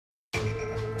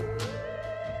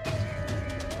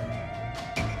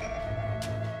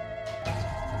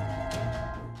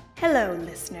Hello,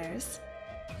 listeners.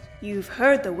 You've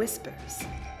heard the whispers,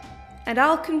 and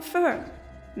I'll confirm,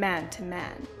 man to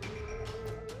man.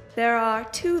 There are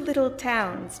 2 little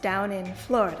towns down in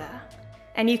Florida,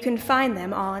 and you can find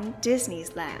them on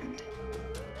Disney's land.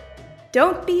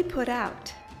 Don't be put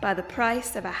out by the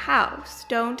price of a house.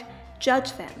 Don't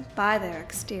judge them by their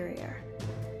exterior.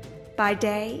 By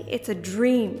day, it's a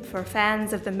dream for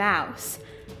fans of the mouse,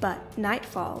 but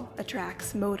nightfall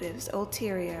attracts motives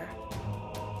ulterior.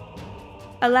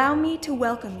 Allow me to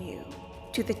welcome you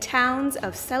to the towns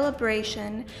of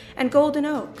Celebration and Golden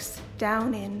Oaks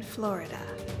down in Florida.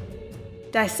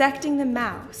 Dissecting the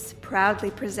Mouse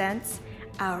proudly presents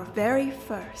our very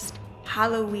first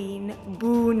Halloween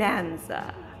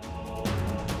Boo-Nanza.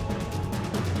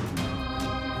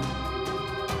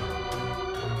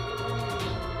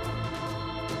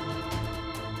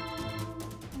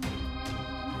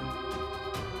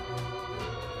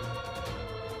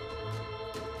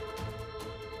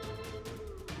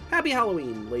 Happy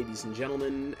Halloween, ladies and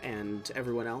gentlemen, and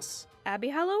everyone else. Happy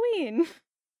Halloween!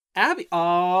 Abby!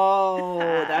 Oh,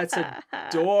 that's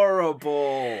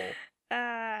adorable.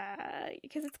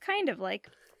 Because it's kind of like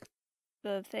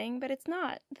the thing, but it's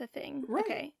not the thing. Right.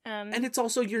 Okay. And it's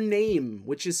also your name,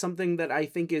 which is something that I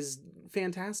think is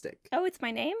fantastic. Oh, it's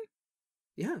my name?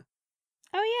 Yeah.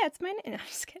 Oh, yeah, it's my name. No, I'm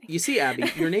just kidding. You see,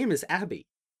 Abby, your name is Abby.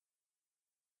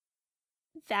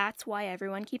 That's why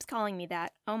everyone keeps calling me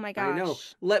that. Oh my gosh. I know.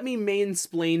 Let me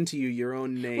mansplain to you your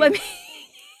own name. Let me...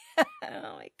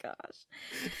 Oh my gosh.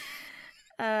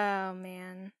 Oh,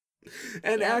 man.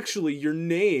 And actually, your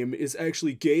name is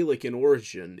actually Gaelic in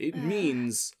origin. It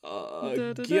means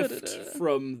gift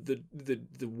from the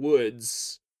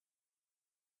woods.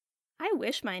 I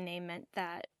wish my name meant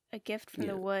that. A gift from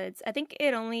Yeah. the woods. I think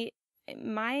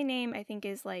my name, I think,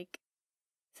 is like,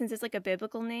 since it's like a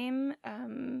biblical name,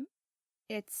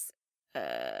 it's,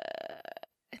 I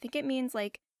think it means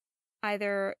like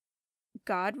either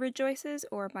God rejoices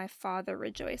or my father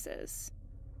rejoices.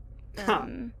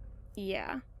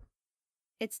 Yeah.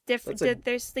 It's different.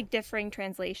 There's like differing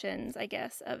translations, I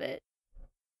guess, of it.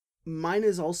 Mine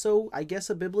is also, I guess,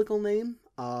 a biblical name.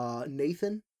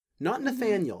 Nathan, not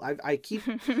Nathaniel. I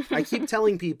keep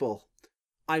telling people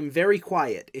I'm very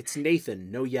quiet. It's Nathan,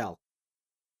 no yell.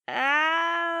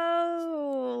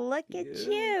 Oh, look at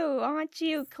you. Aren't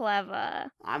you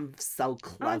clever? I'm so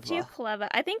clever. Aren't you clever?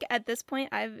 I think at this point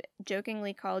I've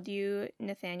jokingly called you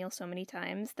Nathaniel so many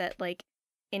times that, like,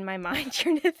 in my mind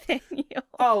you're Nathaniel.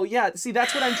 Oh, yeah. See,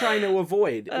 that's what I'm trying to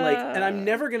avoid. And I'm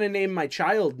never going to name my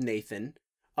child Nathan,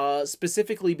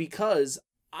 specifically because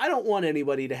I don't want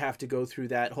anybody to have to go through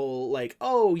that whole, like,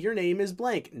 oh, your name is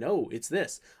blank. No, it's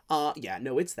this. Yeah,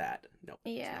 no, it's that. No.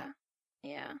 Yeah.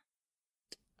 Yeah.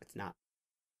 It's not.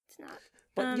 It's not.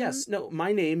 But yes, no,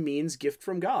 my name means gift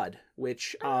from God,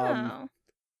 which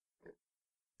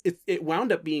it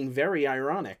wound up being very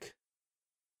ironic.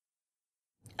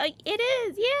 It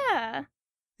is, yeah.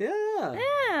 Yeah.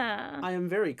 Yeah. I am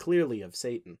very clearly of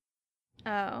Satan.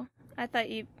 Oh, I thought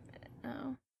you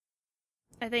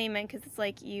meant because it's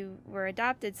like you were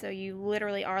adopted, so you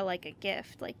literally are like a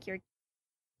gift, like you're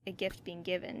a gift being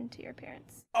given to your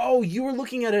parents. Oh, you were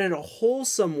looking at it in a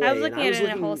wholesome way. I was looking at it in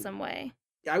a wholesome way.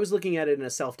 I was looking at it in a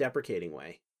self-deprecating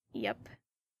way. Yep.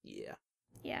 Yeah.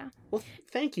 Yeah. Well,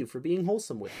 thank you for being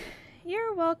wholesome with me.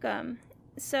 You're welcome.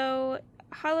 So,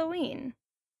 Halloween.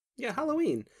 Yeah,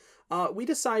 Halloween. We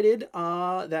decided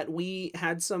that we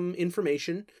had some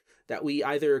information that we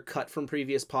either cut from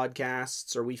previous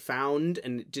podcasts or we found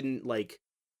and it didn't, like,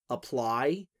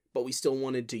 apply, but we still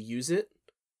wanted to use it.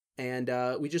 And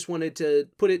we just wanted to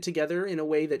put it together in a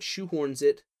way that shoehorns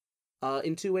it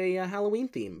into a Halloween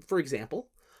theme. For example,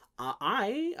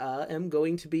 I am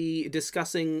going to be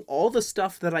discussing all the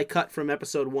stuff that I cut from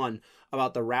episode 1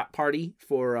 about the rap party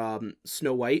for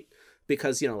Snow White.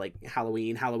 Because, like,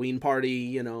 Halloween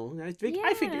party, I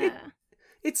think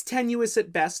it's tenuous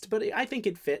at best, but I think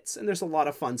it fits, and there's a lot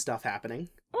of fun stuff happening.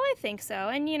 Well, I think so,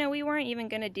 and, we weren't even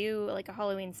going to do, like, a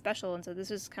Halloween special, and so this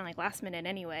was kind of, like, last minute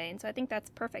anyway, and so I think that's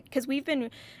perfect, because we've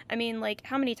been,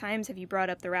 how many times have you brought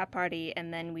up the rap party,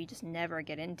 and then we just never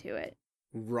get into it?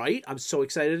 Right? I'm so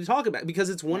excited to talk about it, because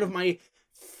it's one of my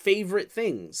favorite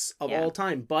things of all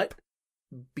time, but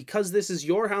because this is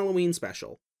your Halloween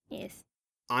special... Yes.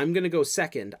 I'm going to go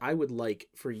second. I would like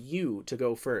for you to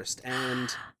go first.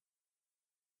 And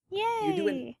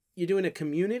yay! You're doing a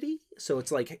community, so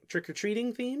it's like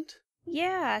trick-or-treating themed?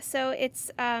 Yeah, so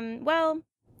it's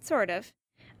sort of.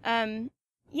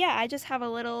 Yeah, I just have a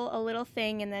little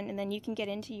thing and then you can get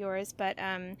into yours, but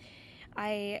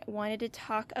I wanted to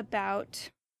talk about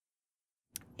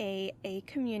a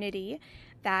community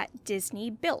that Disney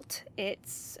built.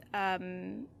 It's,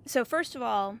 so first of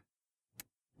all,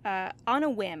 on a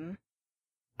whim,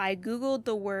 I Googled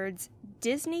the words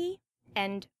Disney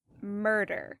and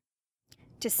murder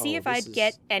to see if I'd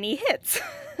get any hits.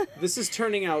 This is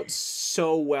turning out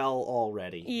so well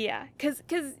already. Yeah, because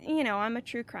you know, I'm a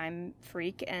true crime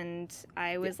freak, and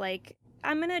I was like,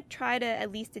 I'm going to try to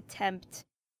at least attempt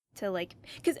to, like,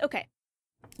 because, okay.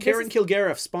 Karen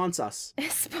Kilgariff, sponsor us.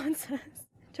 Sponsor us.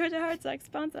 Georgia Hartsock,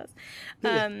 sponsor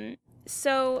us.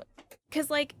 So, because,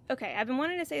 like, okay, I've been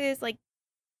wanting to say this, like,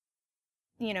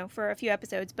 you know, for a few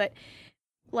episodes, but,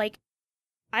 like,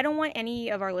 I don't want any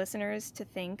of our listeners to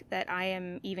think that I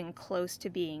am even close to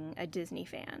being a Disney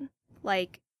fan.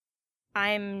 Like,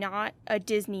 I'm not a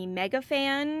Disney mega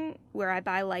fan where I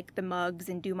buy, like, the mugs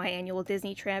and do my annual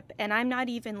Disney trip, and I'm not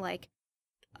even like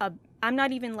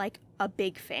a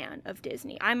big fan of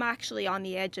Disney. I'm actually on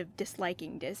the edge of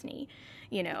disliking Disney,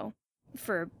 you know,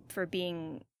 for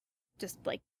being just,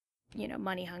 like, you know,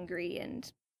 money hungry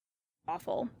and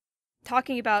awful.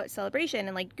 Talking about Celebration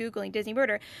and, like, Googling Disney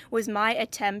murder was my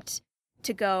attempt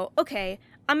to go, okay,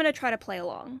 I'm going to try to play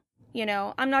along. You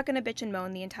know, I'm not going to bitch and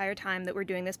moan the entire time that we're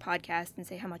doing this podcast and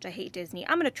say how much I hate Disney.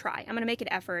 I'm going to try. I'm going to make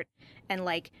an effort and,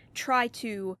 like, try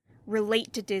to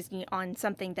relate to Disney on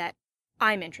something that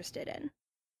I'm interested in.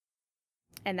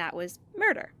 And that was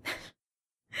murder.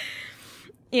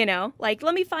 You know, like,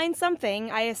 let me find something.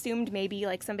 I assumed maybe,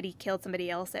 like, somebody killed somebody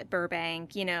else at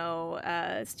Burbank, you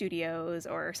know, studios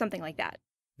or something like that.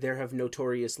 There have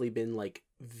notoriously been, like,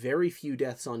 very few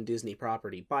deaths on Disney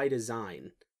property by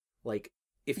design. Like,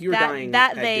 if you're dying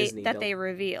at Disney... That they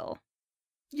reveal.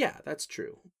 Yeah, that's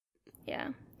true. Yeah.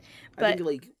 But I think,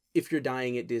 like, if you're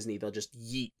dying at Disney, they'll just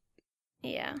yeet.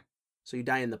 Yeah. So you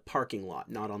die in the parking lot,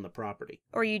 not on the property.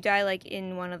 Or you die, like,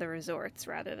 in one of the resorts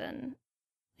rather than,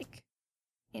 like,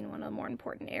 in one of the more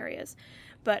important areas.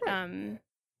 But, right.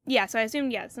 Yeah, so I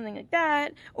assumed, yeah, something like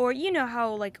that. Or, you know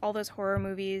how, like, all those horror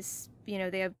movies, you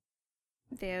know, they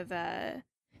have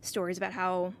stories about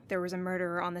how there was a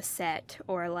murderer on the set,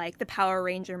 or, like, the Power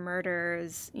Ranger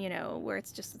murders, you know, where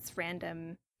it's just this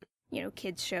random, you know,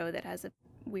 kids show that has a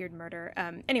weird murder.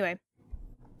 Anyway,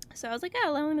 so I was like,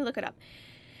 oh, let me look it up.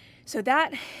 So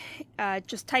that,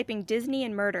 just typing Disney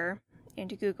and murder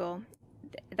into Google,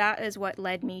 that is what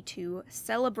led me to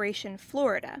Celebration,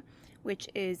 Florida, which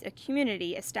is a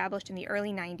community established in the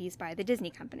early 90s by the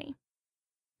Disney Company.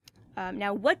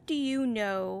 Now, what do you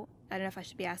know? I don't know if I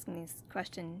should be asking this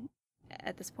question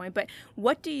at this point, but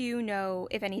what do you know,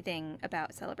 if anything,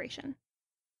 about Celebration?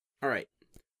 All right.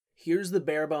 Here's the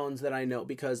bare bones that I know,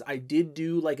 because I did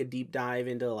do, like, a deep dive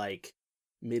into, like,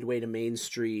 Midway to Main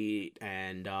Street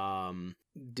and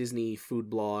Disney Food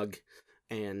Blog,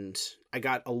 and I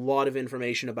got a lot of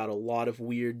information about a lot of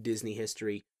weird Disney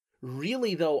history.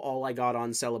 Really, though, all I got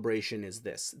on Celebration is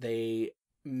this. They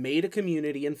made a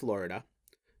community in Florida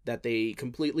that they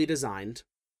completely designed.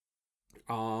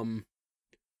 And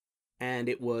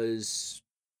it was,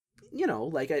 you know,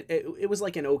 like, it was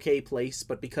like an okay place,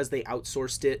 but because they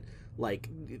outsourced it, like,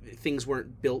 things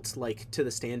weren't built, like, to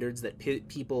the standards that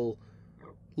people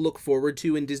look forward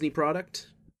to in Disney product.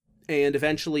 And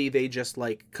eventually they just,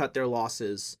 like, cut their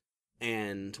losses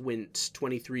and went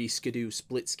 23 skidoo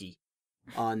splitski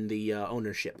on the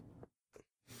ownership.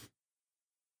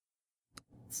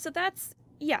 So that's,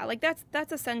 yeah, like,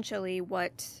 that's essentially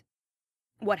what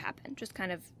happened. Just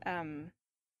kind of,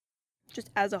 just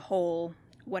as a whole,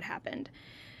 what happened.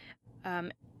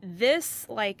 This,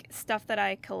 like, stuff that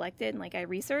I collected and, like, I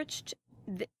researched,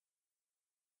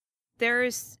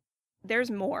 there's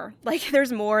more. Like,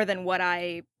 there's more than what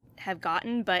I have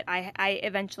gotten, but I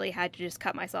eventually had to just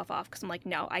cut myself off because I'm like,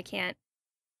 no, I can't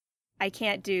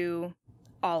do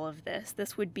all of this.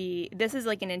 This is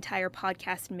like an entire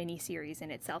podcast miniseries in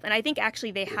itself. And I think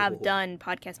actually they have done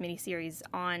podcast miniseries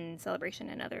on Celebration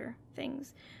and other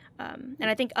things. And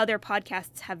I think other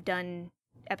podcasts have done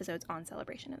episodes on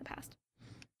Celebration in the past.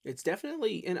 It's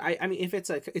definitely, and I mean, if it's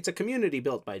a community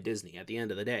built by Disney at the end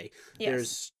of the day, yes.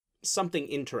 There's something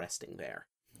interesting there.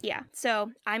 Yeah,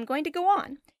 so I'm going to go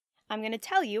on. I'm going to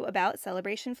tell you about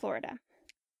Celebration, Florida.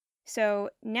 So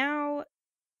now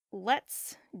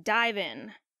let's dive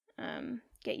in.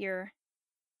 Get your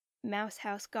Mouse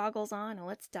House goggles on and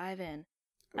let's dive in.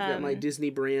 I've got my Disney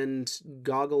brand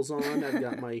goggles on. I've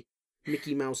got my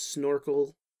Mickey Mouse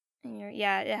snorkel.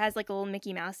 Yeah, it has like a little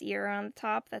Mickey Mouse ear on the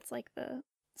top. That's like the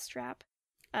strap.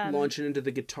 Launching into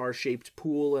the guitar-shaped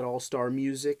pool at All Star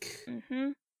Music.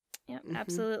 Mm-hmm. Yep,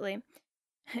 absolutely.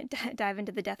 dive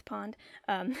into the death pond.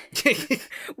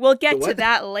 We'll get to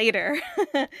that later.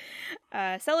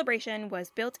 Celebration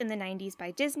was built in the 90s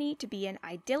by Disney to be an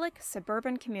idyllic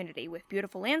suburban community with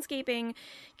beautiful landscaping,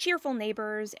 cheerful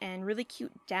neighbors, and really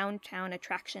cute downtown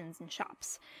attractions and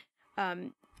shops.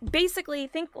 Basically,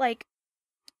 think like,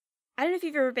 I don't know if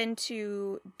you've ever been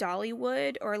to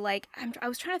Dollywood, or like, I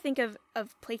was trying to think of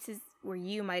places where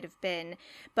you might have been,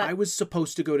 but I was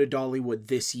supposed to go to Dollywood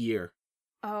this year.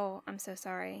 Oh, I'm so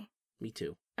sorry. Me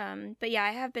too. But yeah,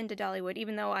 I have been to Dollywood,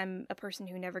 even though I'm a person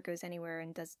who never goes anywhere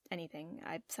and does anything.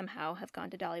 I somehow have gone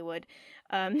to Dollywood.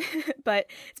 But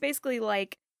it's basically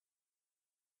like,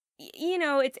 you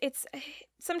know, it's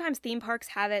sometimes theme parks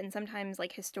have it, and sometimes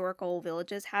like historical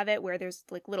villages have it, where there's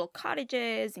like little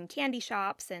cottages and candy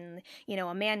shops and, you know,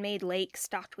 a man-made lake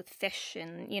stocked with fish,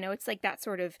 and, you know, it's like that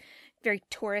sort of very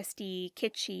touristy,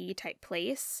 kitschy type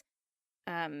place.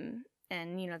 And,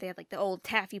 you know, they have like the old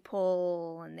taffy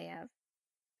pole, and they have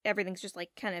everything's just like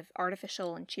kind of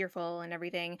artificial and cheerful and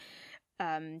everything.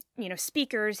 You know,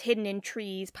 speakers hidden in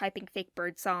trees, piping fake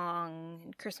bird song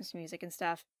and Christmas music and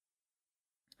stuff.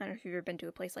 I don't know if you've ever been to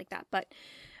a place like that, but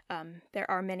there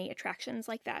are many attractions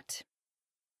like that.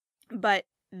 But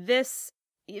this,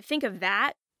 you think of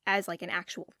that as like an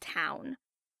actual town.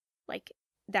 Like,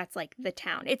 that's like the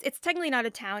town. It's technically not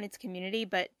a town, it's a community,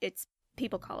 but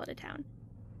people call it a town.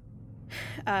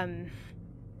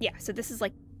 Yeah, so this is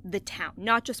like the town,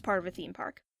 not just part of a theme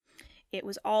park. It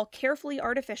was all carefully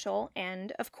artificial,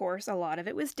 and of course a lot of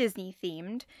it was Disney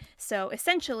themed. So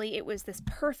essentially it was this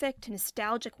perfect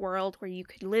nostalgic world where you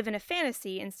could live in a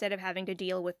fantasy instead of having to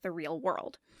deal with the real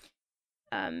world.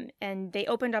 And they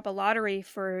opened up a lottery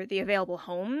for the available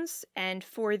homes, and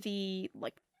for the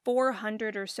like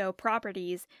 400 or so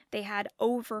properties, they had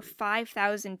over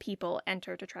 5,000 people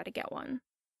enter to try to get one.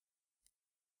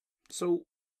 So,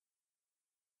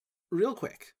 real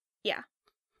quick. Yeah.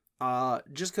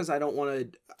 Just because I don't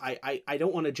want to, I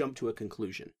don't want to jump to a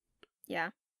conclusion. Yeah.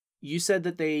 You said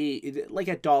that they, like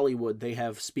at Dollywood, they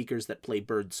have speakers that play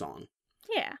birdsong.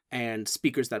 Yeah. And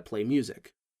speakers that play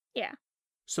music. Yeah.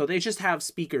 So they just have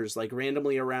speakers like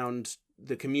randomly around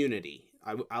the community.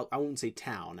 I won't say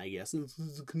town, I guess.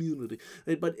 It's a community.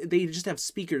 But they just have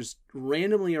speakers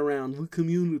randomly around the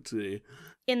community.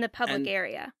 In the public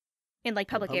area. In like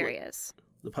public areas.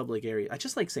 The public area. I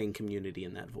just like saying community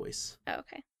in that voice. Oh,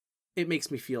 okay. It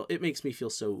makes me feel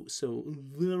so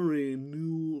very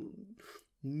new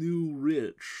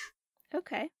rich.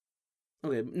 Okay.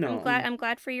 Okay, no. I'm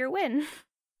glad for your win.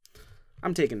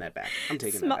 I'm taking that back.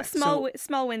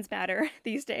 Small wins matter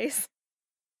these days.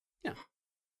 Yeah.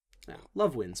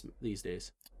 Love wins these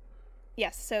days.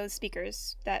 Yes, so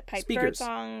speakers that pipe bird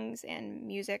songs and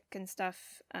music and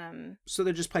stuff. So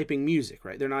they're just piping music,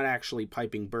 right? They're not actually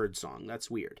piping bird song.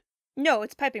 That's weird. No,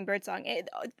 it's piping bird song.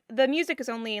 The music is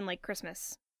only in like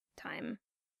Christmas time.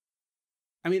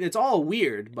 I mean, it's all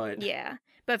weird, but yeah.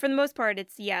 But for the most part,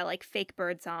 it's like fake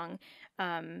bird song.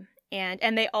 And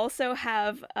they also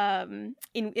have in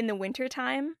the winter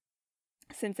time,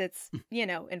 since it's, you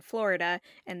know, in Florida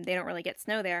and they don't really get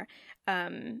snow there,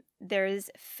 there's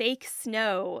fake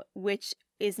snow, which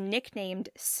is nicknamed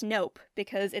Snope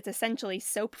because it's essentially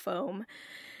soap foam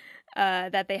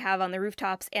that they have on the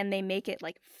rooftops, and they make it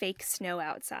like fake snow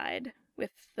outside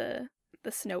with the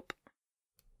Snope.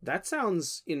 That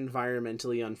sounds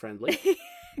environmentally unfriendly.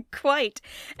 Quite.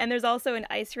 And there's also an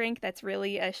ice rink that's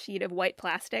really a sheet of white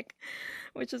plastic,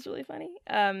 which is really funny.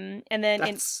 And then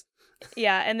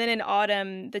in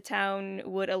autumn, the town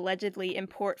would allegedly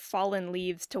import fallen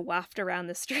leaves to waft around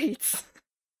the streets.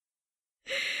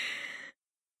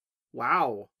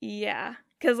 Wow. Yeah.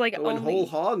 Because like going whole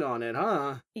hog on it,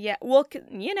 huh? Yeah. Well,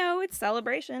 you know, it's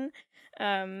celebration.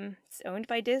 It's owned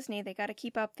by Disney. They got to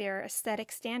keep up their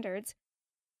aesthetic standards.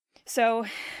 So,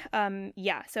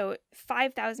 so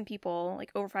 5,000 people,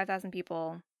 like over 5,000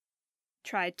 people,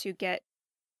 tried to get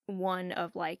one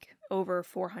of like over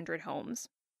 400 homes.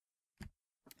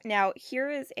 Now, here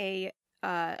is a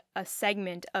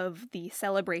segment of the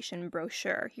celebration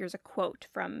brochure. Here's a quote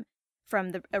from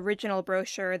the original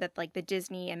brochure that like the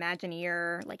Disney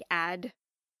Imagineer like ad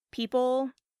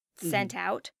people sent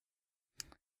out.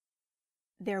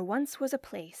 There once was a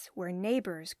place where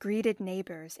neighbors greeted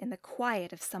neighbors in the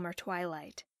quiet of summer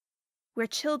twilight, where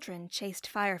children chased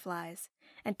fireflies,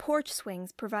 and porch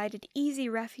swings provided easy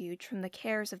refuge from the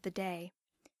cares of the day.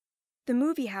 The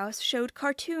movie house showed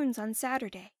cartoons on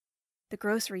Saturday. The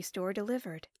grocery store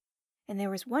delivered. And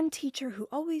there was one teacher who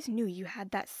always knew you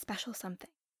had that special something.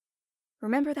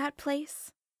 Remember that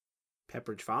place?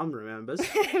 Pepperidge Farm remembers.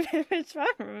 Pepperidge Farm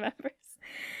remembers.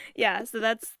 Yeah, so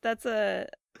that's a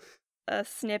a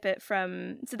snippet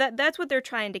from, so that's what they're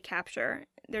trying to capture.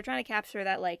 They're trying to capture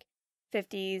that like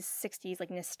 50s, 60s, like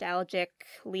nostalgic,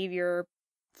 leave your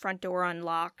front door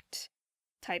unlocked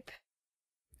type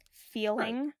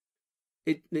feeling.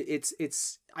 Right.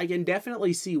 It's I can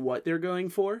definitely see what they're going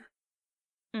for.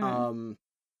 Mm-hmm.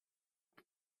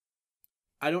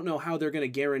 I don't know how they're going to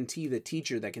guarantee the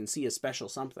teacher that can see a special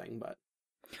something, but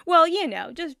Well,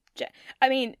 I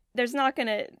mean, there's not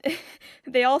gonna,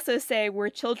 they also say where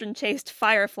children chased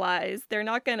fireflies, they're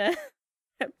not gonna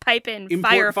pipe in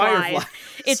import fireflies.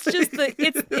 It's just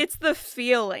it's the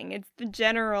feeling. It's the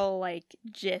general, like,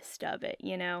 gist of it,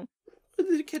 you know?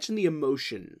 They're catching the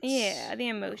emotions. Yeah, the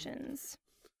emotions.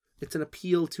 It's an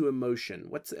appeal to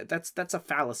emotion. That's a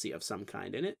fallacy of some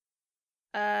kind, isn't it?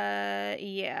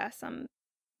 Yeah,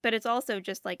 but it's also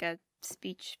just like a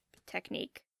speech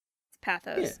technique. It's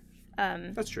pathos. Yeah,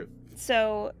 that's true.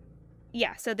 So,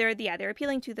 yeah, so they're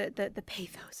appealing to the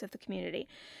pathos of the community.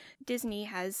 Disney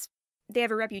they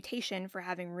have a reputation for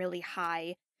having really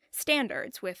high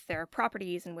standards with their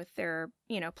properties and with their,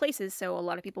 places. So a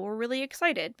lot of people were really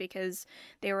excited because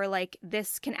they were like,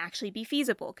 this can actually be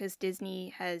feasible because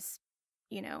Disney has,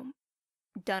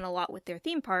 done a lot with their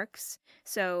theme parks.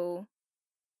 So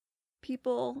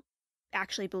people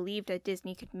actually believed that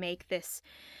Disney could make this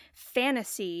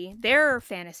fantasy,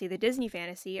 the Disney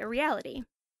fantasy, a reality.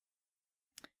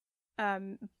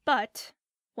 But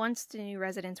once the new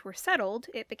residents were settled,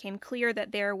 it became clear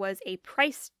that there was a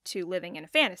price to living in a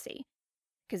fantasy,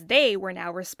 because they were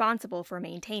now responsible for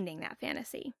maintaining that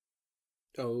fantasy.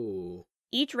 Oh.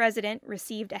 Each resident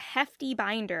received a hefty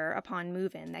binder upon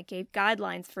move-in that gave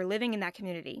guidelines for living in that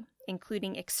community,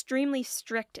 including extremely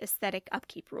strict aesthetic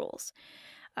upkeep rules.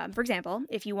 For example,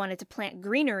 if you wanted to plant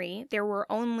greenery, there were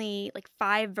only like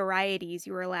 5 varieties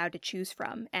you were allowed to choose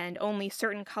from, and only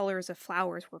certain colors of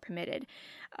flowers were permitted.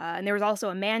 And there was also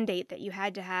a mandate that you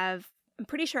had to have, I'm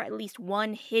pretty sure, at least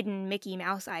one hidden Mickey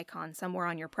Mouse icon somewhere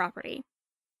on your property.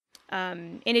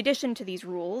 In addition to these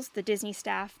rules, the Disney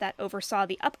staff that oversaw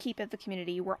the upkeep of the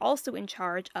community were also in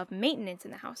charge of maintenance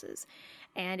in the houses.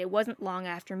 And it wasn't long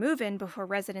after move-in before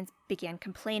residents began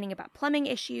complaining about plumbing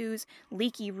issues,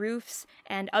 leaky roofs,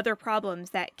 and other problems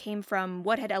that came from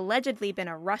what had allegedly been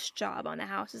a rush job on the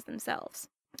houses themselves,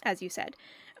 as you said.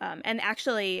 And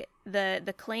actually,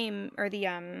 the claim, or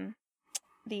the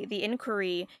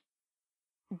inquiry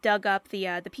dug up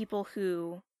the people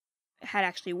who had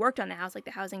actually worked on the house, like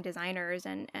the housing designers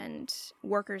and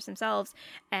workers themselves,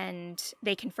 and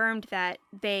they confirmed that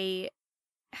they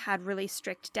had really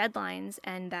strict deadlines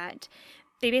and that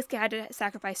they basically had to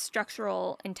sacrifice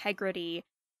structural integrity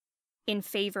in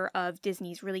favor of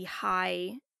Disney's really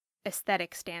high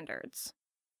aesthetic standards.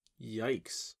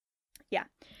 Yikes. Yeah.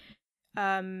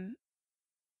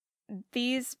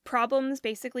 These problems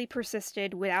basically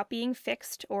persisted without being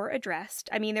fixed or addressed.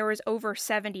 I mean, there was over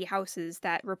 70 houses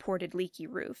that reported leaky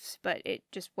roofs, but it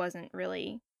just wasn't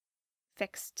really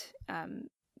fixed,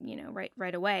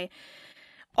 right away.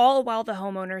 All while the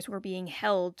homeowners were being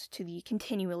held to the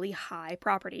continually high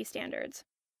property standards.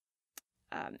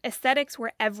 Aesthetics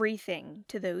were everything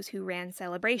to those who ran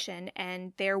Celebration,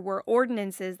 and there were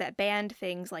ordinances that banned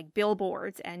things like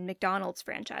billboards and McDonald's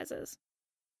franchises.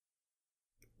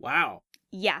 Wow.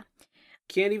 Yeah.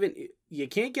 You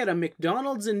can't get a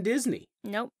McDonald's in Disney.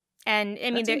 Nope. And I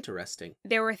mean, that's interesting.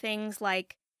 There were things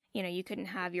like, you couldn't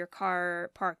have your car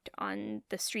parked on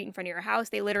the street in front of your house.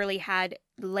 They literally had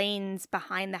lanes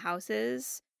behind the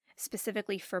houses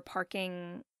specifically for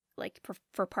parking, like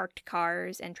for parked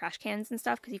cars and trash cans and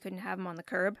stuff, because you couldn't have them on the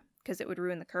curb because it would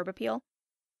ruin the curb appeal.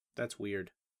 That's weird.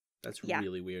 That's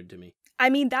really weird to me. I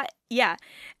mean,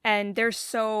 and there's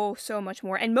so much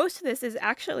more. And most of this is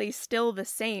actually still the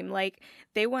same. Like,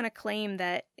 they want to claim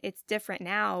that it's different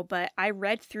now, but I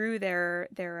read through their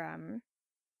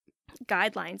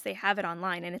guidelines. They have it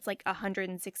online, and it's like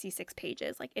 166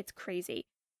 pages. Like, it's crazy.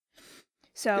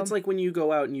 So it's like when you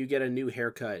go out and you get a new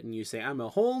haircut and you say, I'm a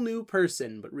whole new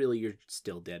person, but really you're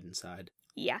still dead inside.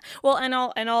 Yeah. Well, and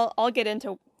I'll get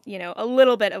into, a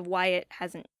little bit of why it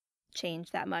hasn't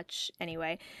changed that much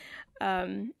anyway.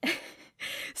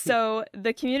 So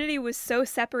the community was so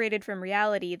separated from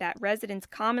reality that residents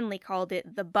commonly called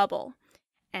it the bubble.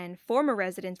 And former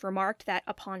residents remarked that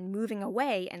upon moving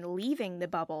away and leaving the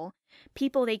bubble,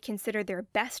 people they considered their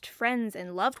best friends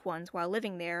and loved ones while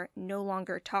living there no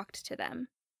longer talked to them.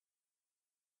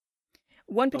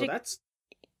 That's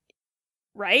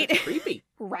right? That's creepy.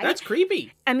 Right? That's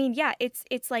creepy. I mean, yeah,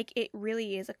 it's like it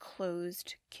really is a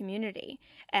closed community.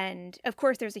 And of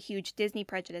course there's a huge Disney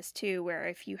prejudice too, where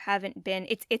if you haven't been,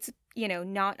 it's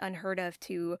not unheard of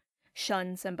to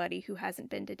shun somebody who hasn't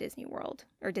been to Disney World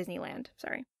or Disneyland,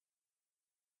 sorry.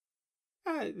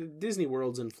 Disney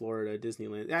World's in Florida,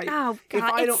 Disneyland. Oh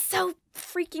God, it's so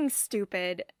freaking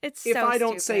stupid. It's so if I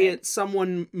don't stupid. say it,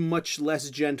 someone much less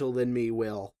gentle than me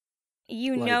will.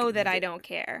 You know that I don't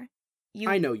care.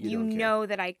 I know you don't care. You know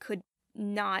that I could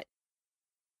not.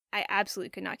 I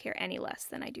absolutely could not care any less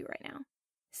than I do right now.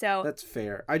 So that's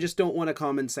fair. I just don't want a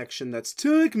comment section that's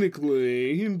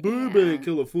technically in Burbank,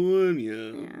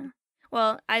 California. Yeah.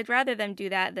 Well, I'd rather them do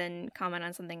that than comment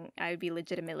on something I would be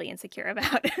legitimately insecure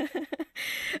about.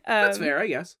 That's fair, I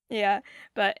guess. Yeah,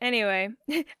 but anyway,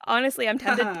 honestly, I'm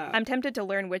tempted. I'm tempted to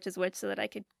learn which is which so that I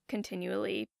could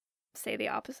continually say the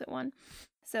opposite one.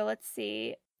 So let's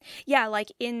see. Yeah,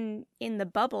 like in the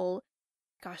bubble.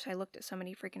 Gosh, I looked at so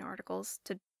many freaking articles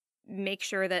to make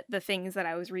sure that the things that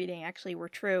I was reading actually were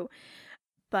true,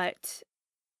 but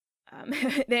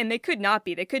then they could not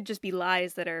be. They could just be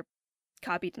lies that are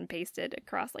copied and pasted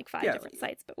across like 5 different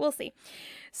sites, but we'll see.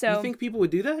 So you think people would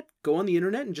do that? Go on the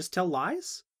internet and just tell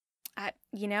lies?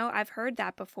 I've heard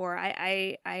that before.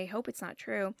 I hope it's not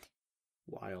true.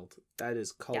 Wild. That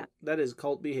is cult. Yeah. That is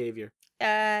cult behavior.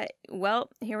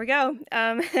 Well, here we go.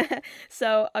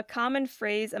 So a common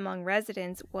phrase among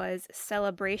residents was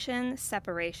celebration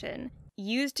separation,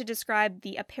 used to describe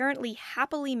the apparently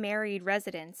happily married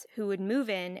residents who would move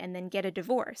in and then get a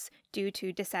divorce due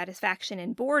to dissatisfaction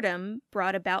and boredom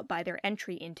brought about by their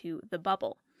entry into the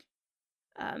bubble.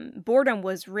 Boredom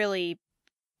was really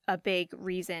a big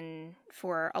reason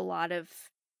for a lot of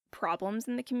problems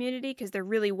in the community because there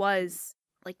really was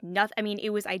like nothing. I mean, it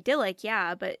was idyllic,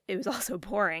 yeah, but it was also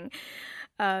boring.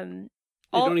 They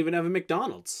don't even have a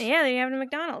McDonald's. Yeah, they didn't have a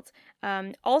McDonald's.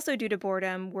 Also due to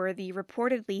boredom were the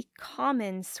reportedly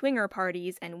common swinger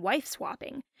parties and wife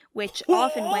swapping, which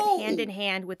often went hand in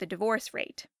hand with the divorce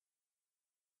rate.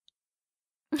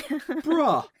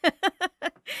 Bruh.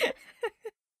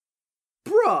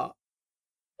 Bruh.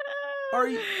 Are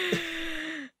you...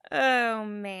 Oh,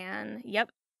 man.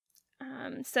 Yep.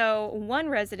 So one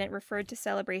resident referred to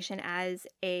Celebration as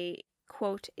a,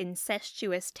 quote,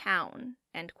 incestuous town,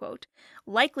 end quote,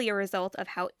 likely a result of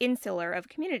how insular of a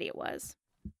community it was.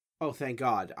 Oh, thank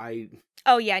God.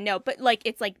 Oh, yeah, no, but like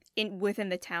it's like within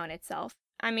the town itself.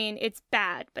 I mean, it's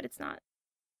bad, but it's not.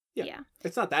 Yeah.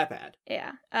 It's not that bad.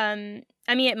 Yeah. I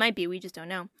mean, it might be. We just don't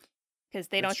know. Because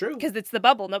they That's don't. True. Because it's the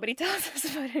bubble. Nobody tells us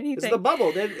about anything. It's the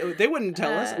bubble. They wouldn't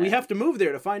tell us. We have to move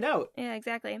there to find out. Yeah,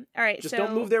 exactly. All right. Just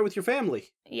don't move there with your family.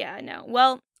 Yeah. No.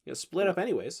 Well. You'll split up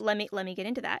anyways. Let me get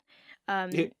into that.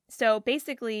 So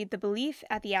basically, the belief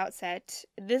at the outset.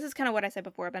 This is kind of what I said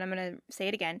before, but I'm going to say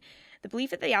it again. The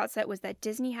belief at the outset was that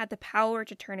Disney had the power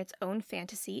to turn its own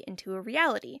fantasy into a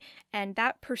reality, and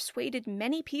that persuaded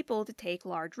many people to take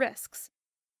large risks.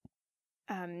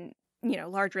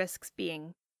 Large risks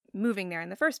being moving there in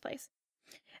the first place.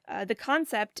 The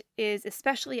concept is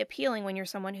especially appealing when you're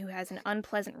someone who has an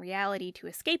unpleasant reality to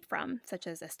escape from, such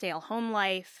as a stale home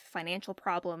life, financial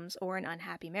problems, or an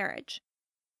unhappy marriage.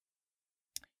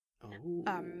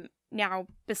 Now,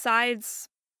 besides,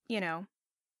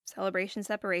 Celebration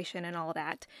separation and all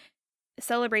that,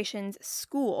 Celebration's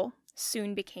school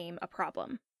soon became a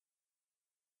problem.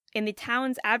 In the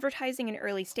town's advertising in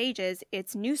early stages,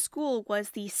 its new school was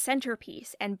the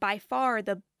centerpiece and by far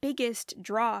the biggest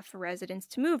draw for residents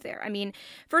to move there. I mean,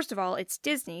 first of all, it's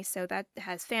Disney, so that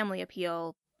has family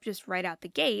appeal just right out the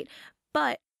gate.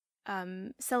 But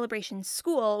Celebration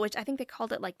School, which I think they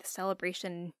called it like the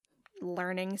Celebration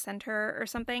Learning Center or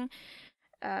something.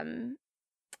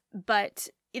 But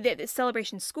the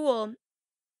Celebration School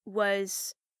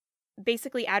was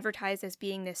basically advertised as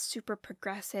being this super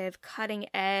progressive, cutting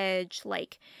edge,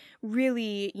 like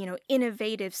really,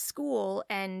 innovative school.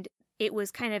 And it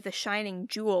was kind of the shining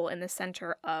jewel in the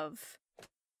center of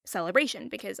Celebration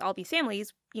because all these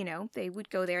families, they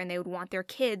would go there and they would want their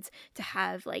kids to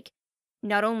have like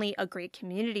not only a great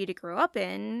community to grow up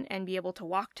in and be able to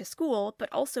walk to school, but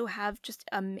also have just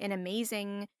an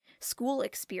amazing school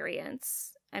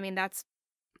experience. I mean, that's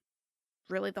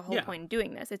really the whole point of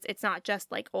doing this. It's not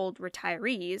just like old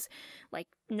retirees, like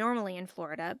normally in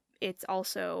Florida. It's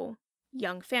also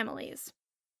young families.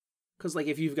 Because like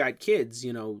if you've got kids,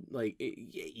 take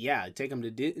them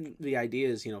to the idea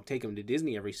is take them to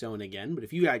Disney every so and again. But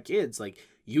if you got kids, like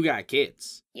you got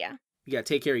kids, you got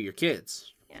to take care of your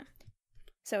kids. Yeah.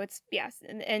 So it's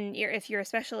and if you're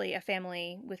especially a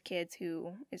family with kids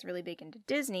who is really big into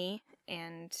Disney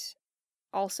and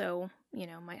also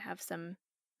might have some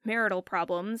marital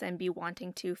problems and be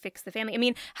wanting to fix the family. I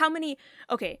mean,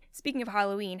 speaking of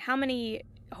Halloween, how many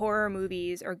horror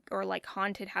movies or like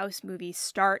haunted house movies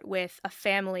start with a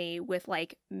family with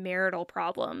like marital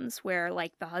problems where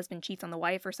like the husband cheats on the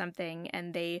wife or something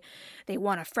and they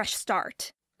want a fresh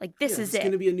start. Like, this is it. It's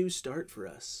going to be a new start for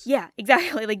us. Yeah,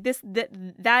 exactly. Like,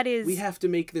 that is... We have to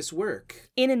make this work.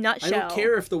 In a nutshell. I don't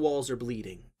care if the walls are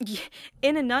bleeding.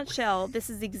 In a nutshell, this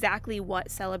is exactly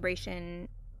what Celebration,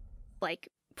 like,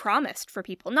 promised for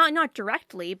people. Not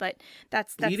directly, but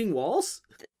that's bleeding walls?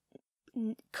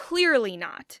 Clearly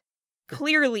not.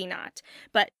 Clearly not.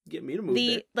 But get me to move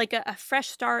there. Like a fresh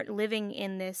start living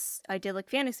in this idyllic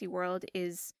fantasy world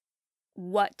is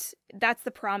that's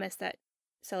the promise that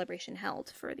Celebration held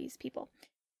for these people.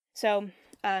 So,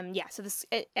 so this,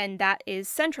 and that is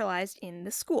centralized in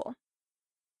the school.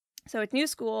 So its new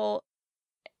school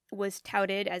was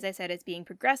touted, as I said, as being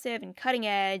progressive and cutting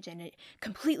edge and a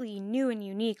completely new and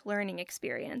unique learning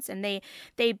experience. And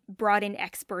they brought in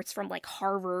experts from like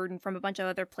Harvard and from a bunch of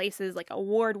other places, like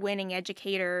award-winning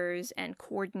educators and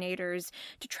coordinators,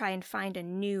 to try and find a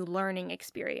new learning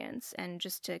experience and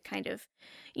just to kind of,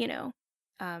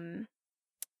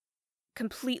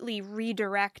 completely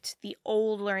redirect the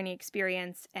old learning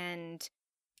experience and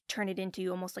turn it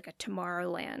into almost like a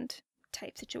Tomorrowland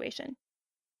type situation.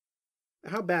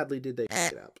 How badly did they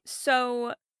fuck it up?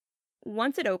 So,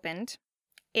 once it opened,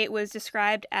 it was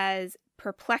described as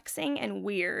perplexing and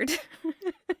weird.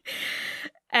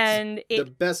 And the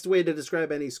best way to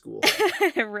describe any school.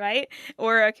 Right?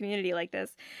 Or a community like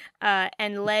this.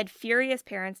 And led furious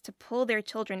parents to pull their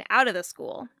children out of the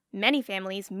school. Many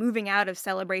families moving out of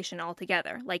Celebration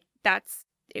altogether. Like, that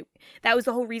was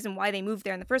the whole reason why they moved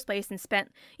there in the first place and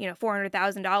spent,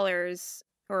 $400,000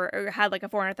 or had like a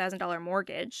 $400,000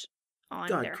 mortgage on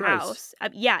their house.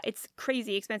 Yeah, it's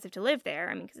crazy expensive to live there.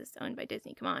 I mean, because it's owned by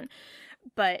Disney. Come on.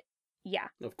 But yeah.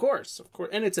 Of course.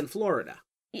 And it's in Florida.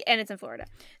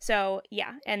 So,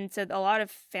 yeah. And so a lot of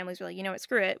families were like, you know what,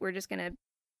 screw it. We're just going to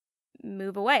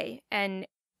move away. And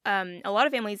a lot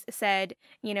of families said,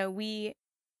 we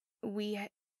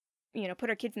put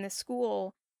our kids in this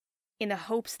school in the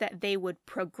hopes that they would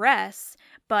progress,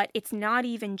 but it's not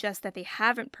even just that they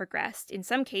haven't progressed. In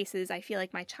some cases, I feel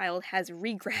like my child has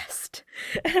regressed.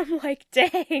 And I'm like,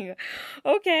 dang,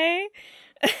 okay.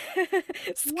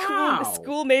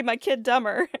 School made my kid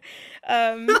dumber.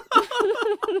 Like,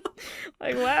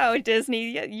 wow,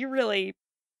 Disney, you really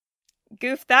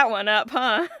goofed that one up,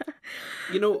 huh?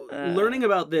 Learning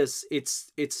about this,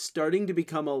 it's starting to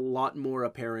become a lot more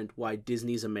apparent why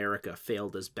Disney's America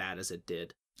failed as bad as it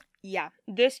did. Yeah,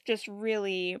 this just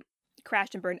really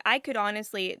crashed and burned. I could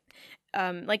honestly,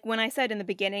 like when I said in the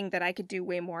beginning that I could do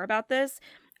way more about this,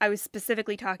 I was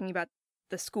specifically talking about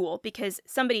the school because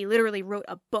somebody literally wrote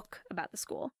a book about the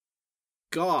school.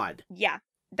 God. Yeah,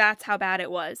 that's how bad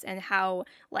it was and how,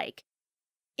 like,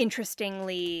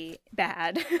 interestingly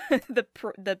bad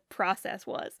the process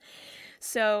was.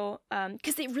 So,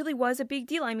 because it really was a big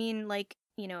deal. I mean, like,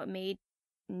 it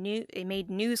made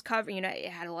news cover, it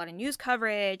had a lot of news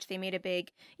coverage. They made a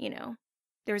big, there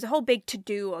was a whole big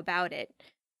to-do about it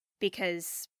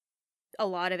because a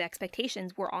lot of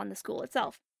expectations were on the school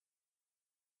itself.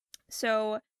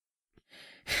 So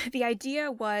the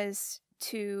idea was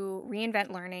to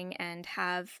reinvent learning and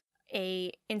have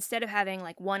instead of having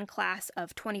like one class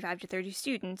of 25 to 30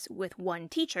 students with one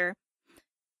teacher,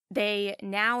 they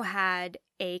now had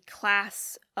a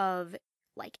class of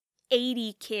like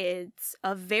 80 kids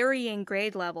of varying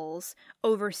grade levels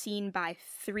overseen by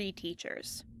 3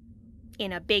 teachers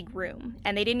in a big room.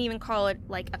 And they didn't even call it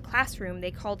like a classroom.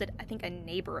 They called it, I think, a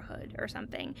neighborhood or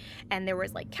something. And there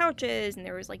was like couches and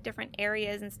there was like different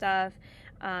areas and stuff.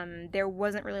 There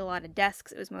wasn't really a lot of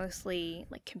desks. It was mostly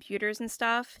like computers and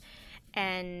stuff.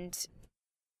 And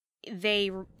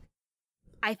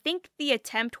I think the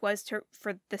attempt was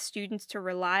for the students to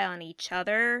rely on each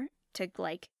other to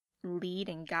like lead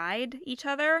and guide each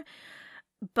other,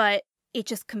 but it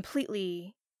just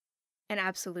completely and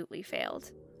absolutely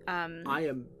failed. I'm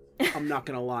not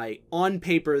gonna lie, on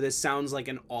paper this sounds like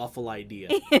an awful idea.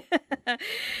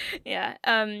 Yeah.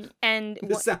 And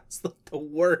this sounds like the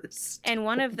worst. And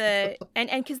one of the and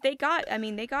because they got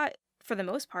for the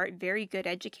most part very good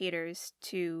educators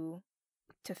to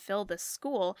fill the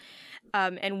school,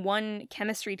 and one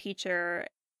chemistry teacher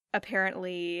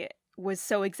apparently was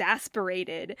so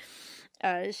exasperated.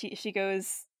 She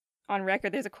goes on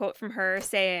record, there's a quote from her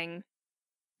saying,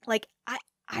 like,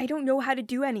 I don't know how to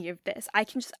do any of this.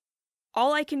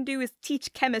 All I can do is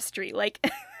teach chemistry. Like,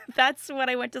 that's what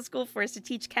I went to school for, is to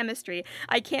teach chemistry.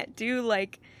 I can't do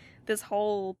like this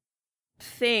whole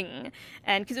thing.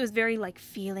 And because it was very like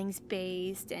feelings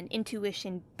based and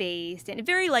intuition based and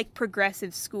very like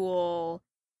progressive school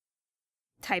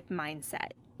type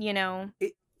mindset,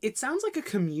 It sounds like a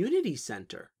community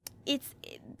center.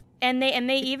 And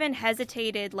they even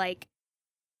hesitated, like,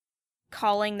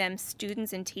 calling them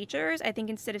students and teachers. I think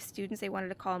instead of students, they wanted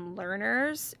to call them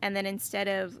learners. And then instead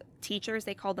of teachers,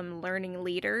 they called them learning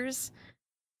leaders.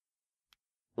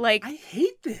 Like, I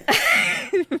hate this.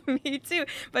 Me too.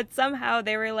 But somehow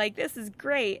they were like, this is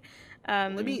great.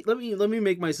 Let me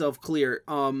make myself clear.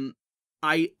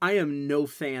 I am no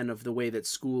fan of the way that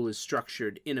school is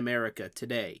structured in America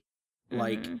today.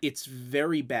 Like, it's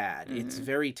very bad. It's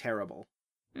very terrible.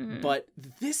 But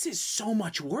this is so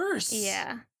much worse.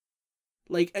 Yeah.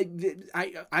 Like,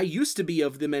 I used to be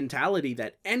of the mentality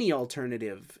that any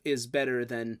alternative is better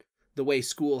than the way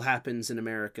school happens in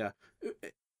America.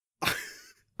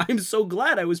 I'm so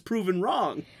glad I was proven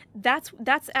wrong. That's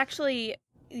actually,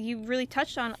 you really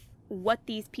touched on what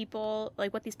these people,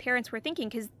 like what these parents were thinking,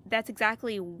 because that's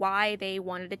exactly why they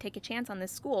wanted to take a chance on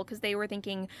this school, because they were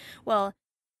thinking, well,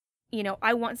 you know,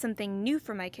 I want something new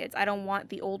for my kids. I don't want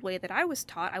the old way that I was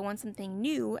taught. I want something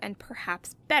new and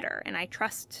perhaps better, and I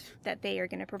trust that they are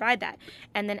going to provide that.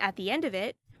 And then at the end of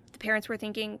it, the parents were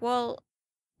thinking, well,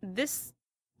 I'm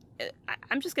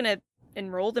just going to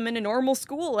enroll them in a normal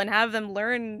school and have them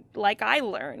learn like I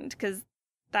learned, because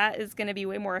that is going to be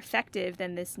way more effective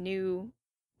than this new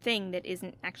thing that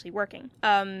isn't actually working.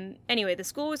 Anyway, the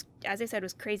school was, as I said,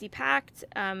 was crazy packed.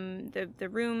 The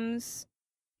rooms,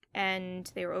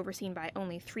 and they were overseen by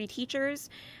only 3 teachers.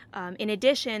 In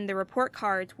addition, the report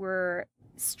cards were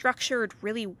structured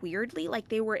really weirdly. Like,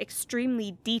 they were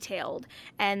extremely detailed,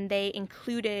 and they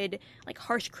included like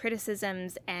harsh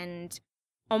criticisms and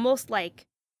almost like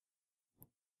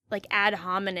ad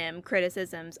hominem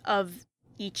criticisms of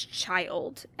each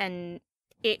child, and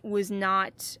it was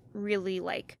not really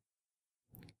like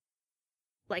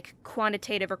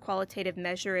quantitative or qualitative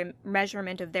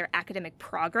measurement of their academic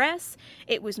progress.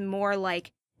 It was more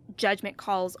like judgment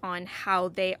calls on how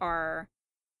they are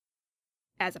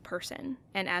as a person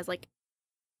and as like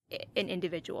an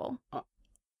individual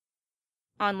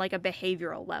on like a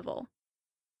behavioral level.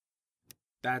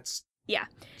 That's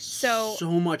so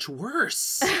much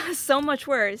worse. So much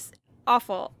worse.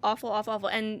 Awful.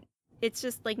 And it's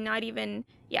just like not even,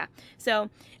 So,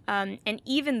 and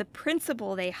even the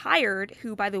principal they hired,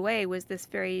 who, by the way, was this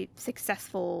very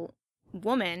successful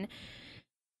woman,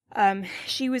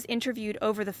 she was interviewed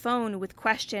over the phone with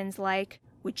questions like,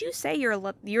 would you say you're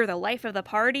the life of the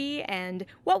party? And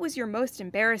what was your most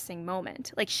embarrassing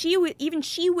moment? Like, she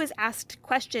was asked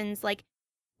questions like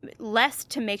less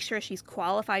to make sure she's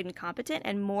qualified and competent,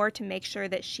 and more to make sure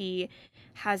that she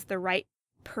has the right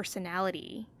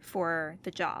personality for the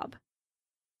job.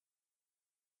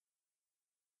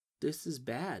 This is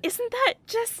bad. Isn't that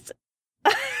just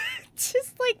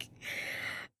like...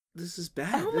 This is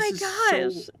bad. Oh my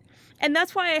gosh. And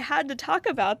that's why I had to talk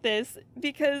about this,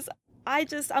 because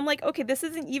I'm like, okay, this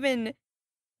isn't even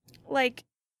like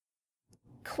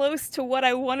close to what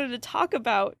I wanted to talk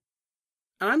about.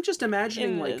 And I'm just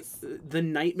imagining like the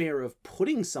nightmare of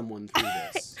putting someone through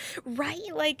this. Right?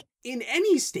 Like, in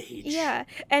any stage. Yeah.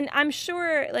 And I'm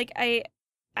sure like I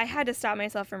had to stop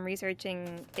myself from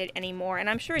researching it anymore. And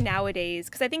I'm sure nowadays,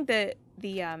 because I think the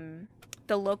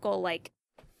local like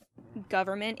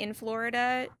government in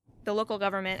Florida, the local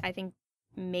government, I think,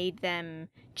 made them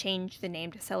change the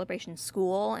name to Celebration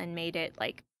School and made it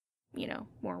like, you know,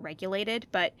 more regulated.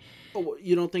 But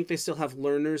you don't think they still have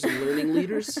learners and learning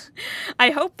leaders?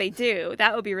 I hope they do.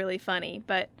 That would be really funny.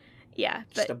 But yeah,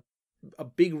 just a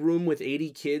big room with 80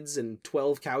 kids and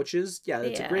 12 couches. Yeah,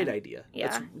 that's a great idea.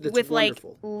 Yeah, that's with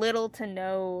wonderful. Like little to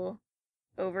no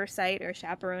oversight or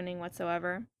chaperoning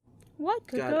whatsoever. What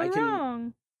could go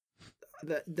wrong?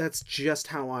 That's just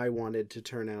how I wanted to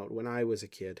turn out when I was a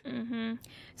kid. Mm-hmm.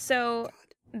 So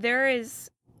there is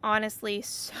honestly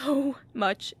so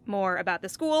much more about the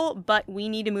school, but we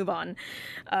need to move on.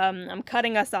 I'm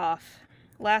cutting us off.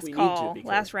 Last call,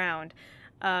 last round.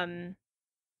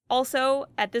 Also,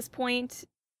 at this point,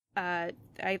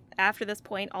 after this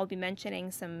point, I'll be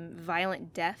mentioning some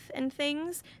violent death and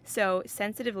things. So,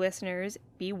 sensitive listeners,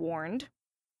 be warned.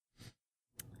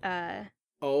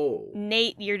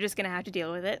 Nate, you're just gonna have to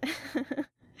deal with it.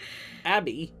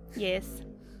 Abby. Yes.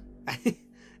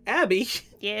 Abby.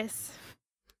 Yes.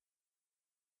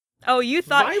 Oh, you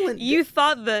thought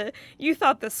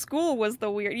the school was the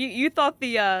weird. You thought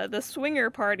the swinger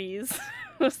parties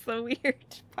was the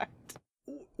weird part.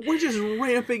 We're just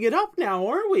ramping it up now,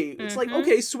 aren't we? It's like,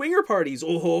 okay, swinger parties.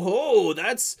 Oh ho ho,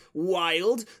 that's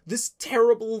wild. This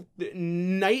terrible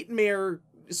nightmare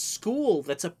school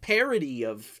that's a parody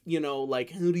of, you know, like,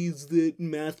 how does that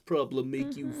math problem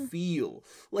make you feel?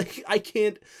 Like, I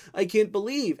can't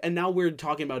believe. And now we're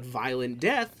talking about violent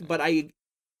death, but I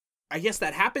guess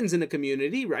that happens in a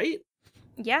community, right?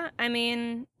 Yeah, I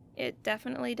mean, it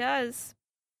definitely does.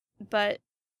 but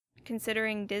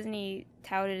considering Disney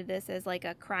touted this as like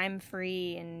a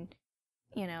crime-free and,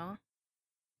 you know,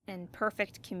 and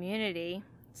perfect community,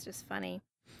 it's just funny.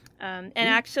 And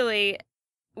actually,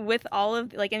 with all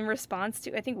of, like, in response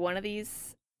to, I think one or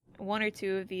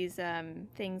two of these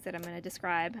things that I'm going to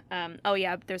describe. Oh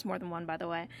yeah, there's more than one, by the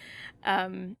way.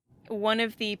 One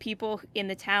of the people in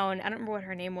the town, I don't remember what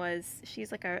her name was.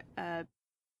 She's like I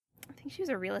think she was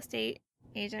a real estate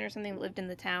agent or something that lived in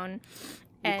the town.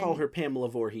 We'll call her Pamela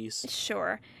Voorhees.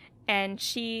 Sure. And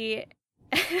she,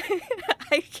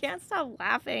 I can't stop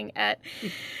laughing at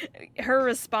her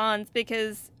response,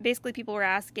 because basically people were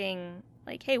asking,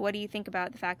 like, hey, what do you think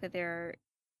about the fact that there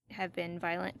have been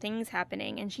violent things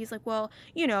happening? And she's like, well,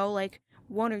 you know, like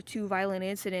 1 or 2 violent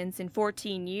incidents in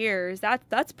 14 years.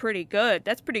 That's pretty good.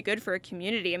 That's pretty good for a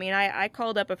community. I mean, I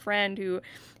called up a friend who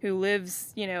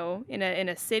lives, you know, in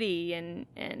a city, and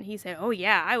he said, oh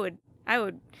yeah, I would,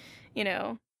 you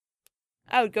know,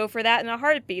 I would go for that in a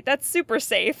heartbeat. That's super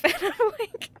safe. And I'm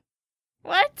like,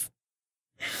 what?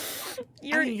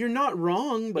 You're not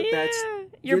wrong, but yeah,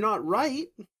 you're not right.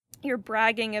 You're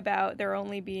bragging about there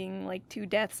only being like 2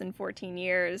 deaths in 14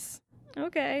 years.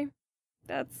 Okay.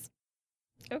 That's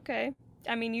okay.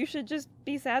 I mean, you should just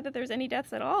be sad that there's any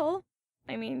deaths at all.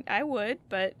 I mean, I would,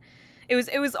 but it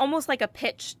was almost like a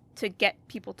pitch to get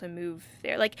people to move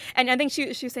there. Like, and I think she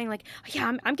was saying, like,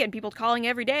 yeah, I'm getting people calling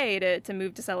every day to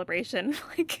move to Celebration.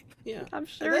 Like, yeah, I'm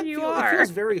sure you are. It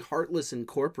feels very heartless and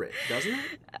corporate, doesn't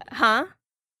it? Huh?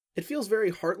 It feels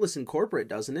very heartless and corporate,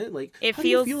 doesn't it? Like, how do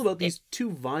you feel about these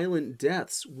 2 violent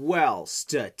deaths? Well,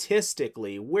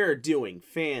 statistically, we're doing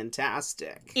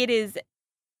fantastic. It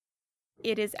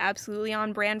is absolutely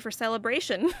on brand for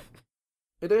Celebration.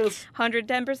 It is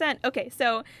 110%. Okay,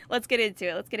 so let's get into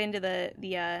it. Let's get into the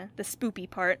spoopy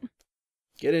part.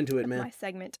 Get into it, man. My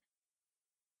segment.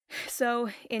 So,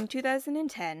 in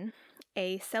 2010,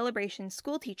 a Celebration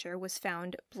school teacher was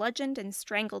found bludgeoned and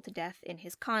strangled to death in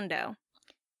his condo.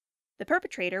 The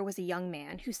perpetrator was a young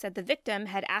man who said the victim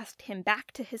had asked him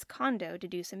back to his condo to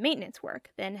do some maintenance work,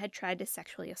 then had tried to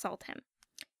sexually assault him.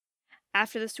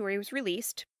 After the story was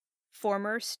released,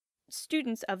 former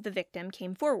students of the victim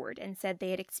came forward and said they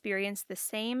had experienced the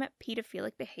same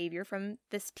pedophilic behavior from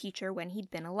this teacher when he'd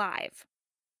been alive.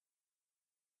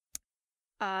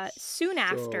 Very soon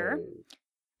after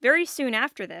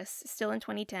this, still in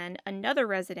 2010, another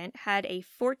resident had a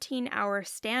 14-hour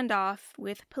standoff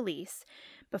with police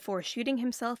before shooting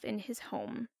himself in his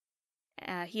home.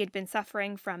 He had been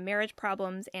suffering from marriage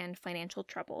problems and financial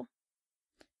trouble.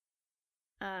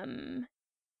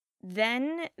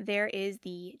 Then there is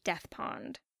the Death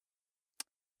Pond.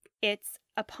 It's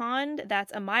a pond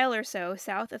that's a mile or so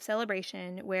south of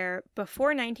Celebration, where before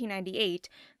 1998,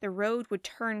 the road would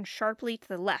turn sharply to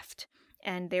the left,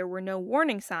 and there were no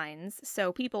warning signs,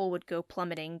 so people would go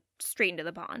plummeting straight into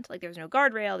the pond. Like, there was no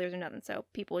guardrail, there was nothing, so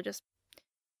people would just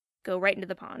go right into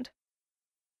the pond.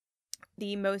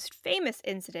 The most famous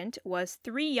incident was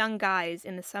 3 young guys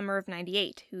in the summer of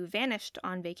 '98 who vanished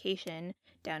on vacation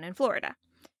down in Florida.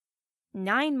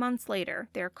 9 months later,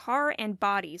 their car and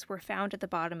bodies were found at the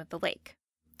bottom of the lake.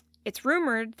 It's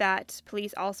rumored that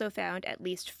police also found at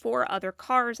least 4 other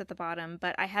cars at the bottom,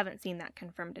 but I haven't seen that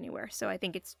confirmed anywhere, so I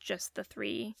think it's just the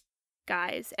 3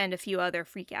 guys and a few other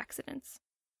freak accidents.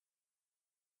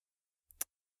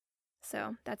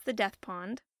 So, that's the Death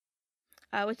Pond.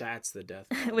 That's the Death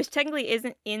Pond. Which technically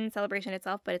isn't in Celebration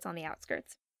itself, but it's on the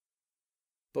outskirts.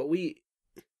 But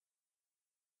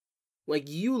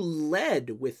you led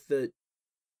with the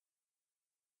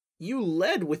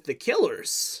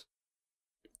killers.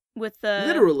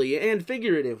 Literally and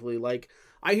figuratively. Like,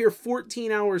 I hear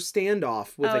 14-hour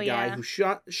standoff with a guy who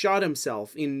shot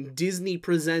himself in Disney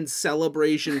Presents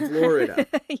Celebration, Florida.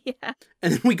 Yeah.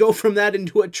 And then we go from that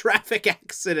into a traffic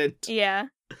accident. Yeah.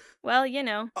 Well, you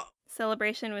know,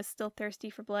 Celebration was still thirsty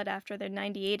for blood after their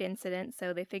 '98 incident,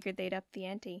 so they figured they'd up the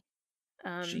ante.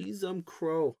 Jeez,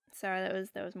 crow. Sorry, that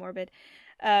was morbid.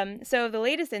 So the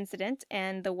latest incident,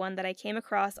 and the one that I came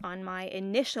across on my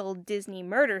initial Disney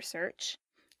murder search,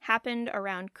 happened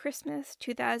around Christmas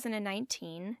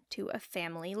 2019 to a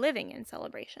family living in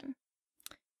Celebration.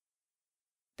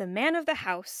 The man of the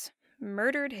house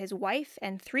murdered his wife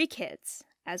and 3 kids,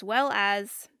 as well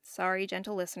as, sorry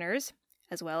gentle listeners,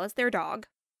 as well as their dog.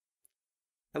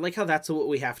 I like how that's what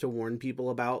we have to warn people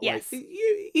about. Yes. Like,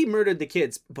 he murdered the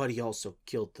kids, but he also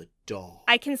killed the dog.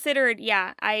 I considered,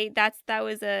 that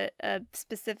was a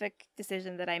specific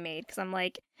decision that I made, because I'm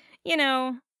like, you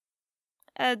know,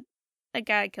 a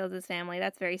guy killed his family,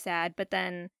 that's very sad, but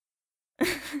then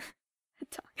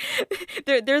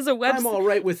There's a website. I'm all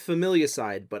right with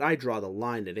familicide, but I draw the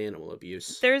line at animal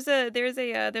abuse. There's a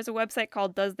website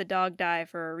called Does the Dog Die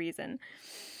for a reason.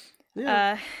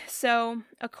 Yeah. So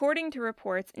according to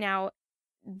reports, now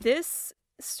this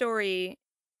story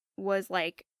was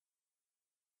like,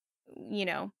 you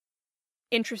know,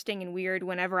 interesting and weird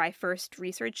whenever I first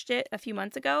researched it a few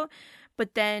months ago,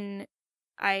 but then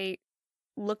I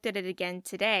looked at it again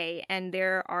today, and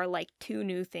there are like 2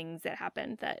 new things that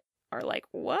happened that are like,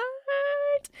 what?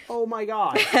 Oh my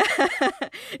god.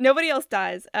 Nobody else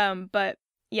dies. But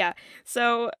yeah.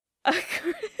 So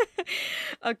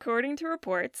according to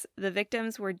reports, the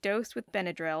victims were dosed with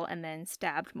Benadryl and then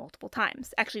stabbed multiple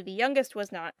times. Actually, the youngest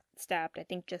was not stabbed. I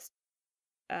think just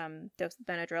dosed with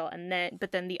Benadryl,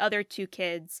 but then the other 2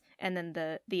 kids and then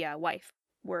the wife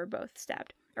were both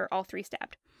stabbed, or all 3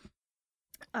 stabbed.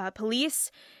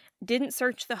 Police didn't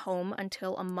search the home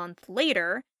until a month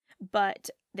later, but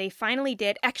they finally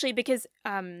did, actually, because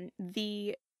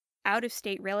the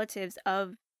out-of-state relatives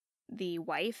of the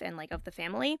wife and like of the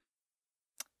family,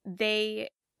 they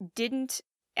didn't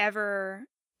ever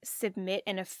submit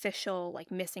an official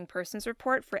like missing persons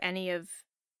report for any of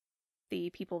the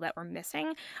people that were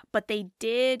missing, but they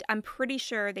did, I'm pretty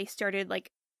sure they started like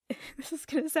this is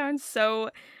gonna sound so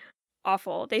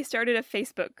awful, they started a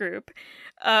Facebook group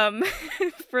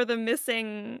for the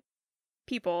missing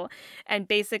people, and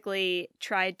basically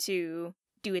tried to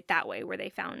do it that way, where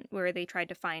they tried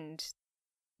to find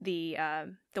the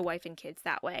wife and kids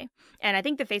that way. And I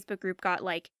think the Facebook group got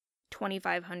like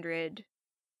 2,500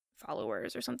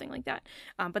 followers or something like that.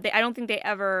 But I don't think they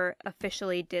ever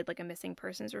officially did like a missing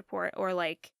persons report, or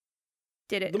like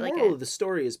did it. The like moral of the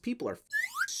story is people are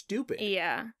stupid.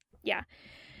 Yeah.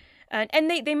 And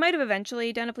they might have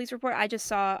eventually done a police report. I just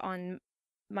saw on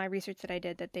my research that I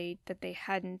did that they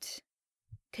hadn't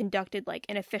conducted like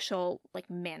an official like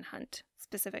manhunt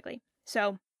specifically.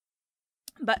 So,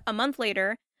 but a month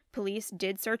later, police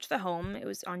did search the home. It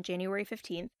was on January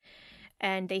 15th,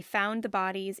 and they found the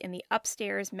bodies in the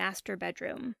upstairs master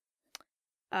bedroom.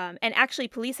 And actually,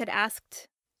 police had asked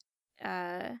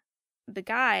the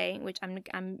guy, which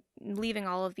I'm leaving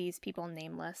all of these people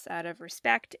nameless out of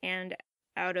respect and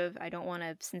out of, I don't want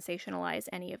to sensationalize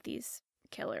any of these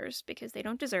killers because they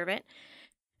don't deserve it.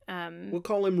 We'll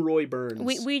call him Roy Burns.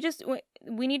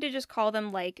 We need to just call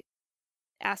them like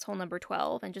asshole number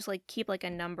 12 and just like keep like a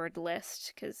numbered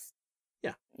list, because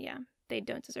yeah, they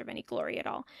don't deserve any glory at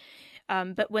all.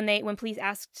 But when police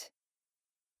asked,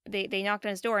 they knocked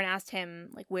on his door and asked him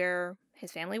like where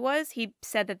his family was, he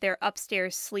said that they're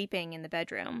upstairs sleeping in the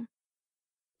bedroom.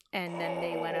 And then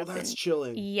they went up. That's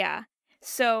chilling. Yeah.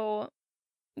 So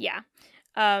yeah.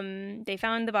 They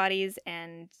found the bodies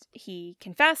and he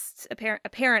confessed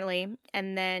apparently,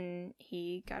 and then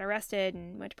he got arrested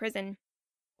and went to prison.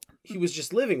 He was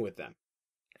just living with them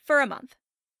for a month.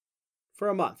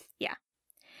 Yeah.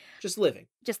 Just living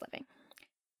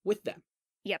with them.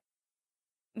 Yep.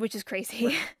 Which is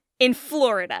crazy. In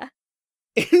Florida.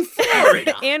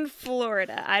 In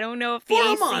Florida. I don't know if the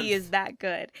AC is that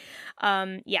good.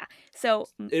 Yeah. So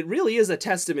it really is a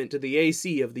testament to the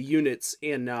AC of the units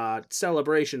in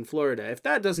Celebration, Florida. If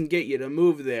that doesn't get you to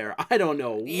move there, I don't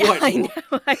know what.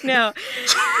 I know.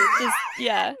 Just,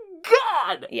 yeah.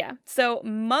 God! Yeah. So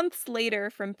months later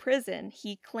from prison,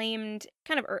 he claimed,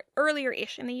 kind of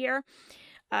earlier-ish in the year,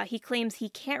 he claims he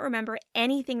can't remember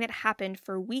anything that happened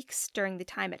for weeks during the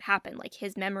time it happened. Like,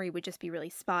 his memory would just be really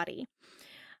spotty.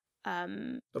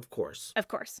 Of course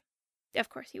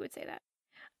he would say that.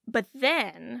 But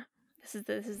then,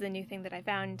 this is the new thing that I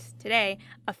found today.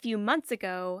 A few months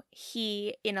ago,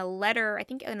 he, in a letter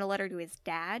to his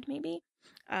dad, maybe,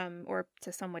 or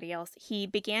to somebody else, he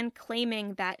began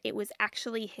claiming that it was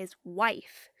actually his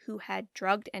wife who had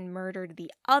drugged and murdered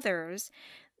the others,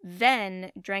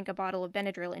 then drank a bottle of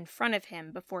Benadryl in front of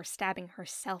him before stabbing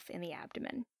herself in the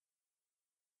abdomen.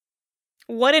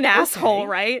 What an asshole,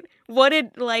 right?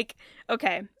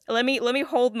 Okay, let me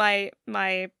hold my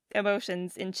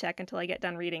emotions in check until I get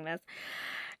done reading this.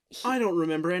 I don't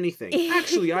remember anything.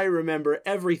 Actually, I remember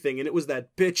everything, and it was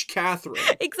that bitch Catherine.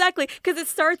 Exactly, because it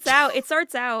starts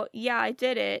out, yeah, I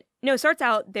did it. No, it starts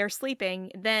out, they're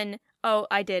sleeping, then, oh,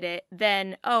 I did it,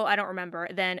 then, oh, I don't remember,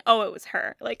 then, oh, it was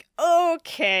her. Like,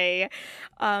 okay.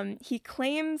 He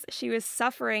claims she was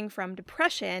suffering from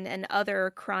depression and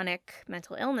other chronic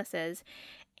mental illnesses,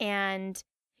 and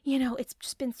you know, it's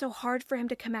just been so hard for him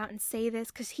to come out and say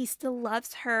this because he still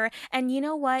loves her. And you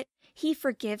know what? He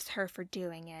forgives her for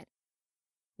doing it.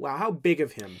 Wow, how big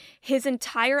of him. His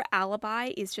entire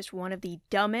alibi is just one of the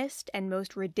dumbest and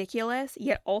most ridiculous,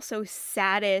 yet also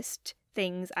saddest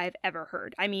things I've ever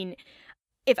heard. I mean,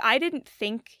 if I didn't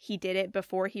think he did it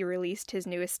before he released his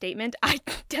newest statement, I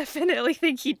definitely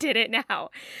think he did it now.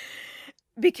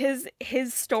 Because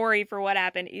his story for what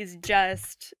happened is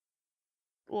just,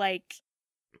 like,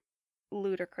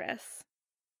 ludicrous.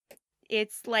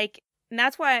 It's like, and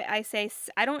that's why I say,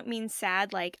 I don't mean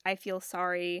sad, like, I feel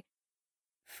sorry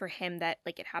for him that,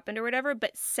 like, it happened or whatever,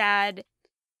 but sad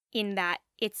in that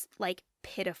it's, like,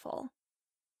 pitiful.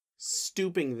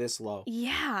 Stooping this low.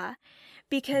 Yeah,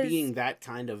 because being that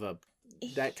kind of a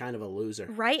loser.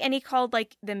 Right? And he called,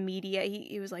 like, the media,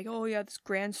 he was like, oh yeah, this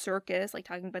grand circus, like,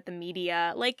 talking about the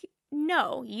media. Like,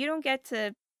 no, you don't get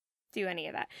to do any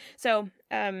of that. So,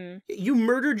 you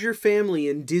murdered your family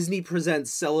in Disney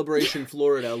Presents Celebration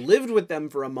Florida, lived with them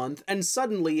for a month, and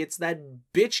suddenly it's that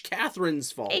bitch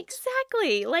Catherine's fault.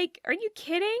 Exactly. Like, are you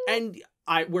kidding? And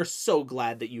we're so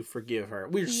glad that you forgive her.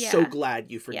 We're so glad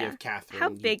you forgive Catherine. How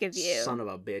big of you. Son of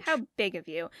a bitch. How big of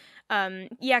you.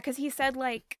 Yeah, because he said,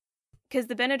 like, because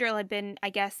the Benadryl had been, I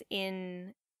guess,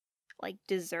 in, like,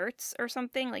 desserts or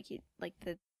something. Like,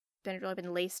 the Benadryl had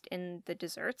been laced in the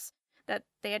desserts that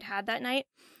they had that night.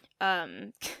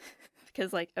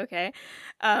 Because, like, okay.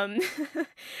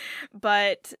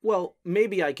 But... Well,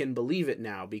 maybe I can believe it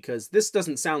now, because this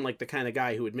doesn't sound like the kind of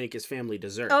guy who would make his family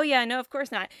dessert. Oh, yeah, no, of course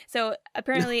not. So,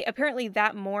 apparently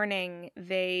that morning,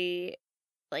 they...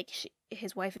 Like,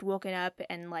 his wife had woken up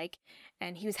and, like,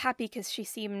 and he was happy because she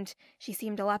seemed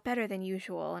a lot better than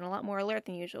usual and a lot more alert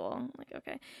than usual. I'm like,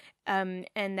 okay. And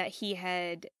that he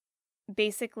had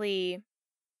basically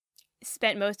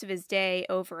spent most of his day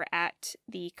over at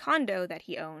the condo that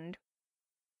he owned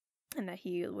and that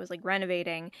he was, like,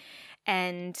 renovating,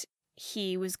 and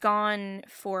he was gone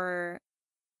for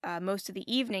most of the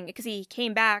evening because he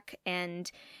came back and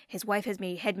his wife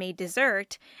had made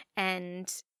dessert,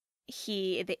 and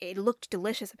it looked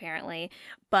delicious apparently,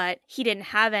 but he didn't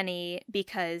have any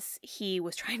because he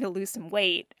was trying to lose some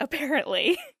weight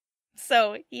apparently.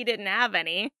 So he didn't have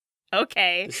any.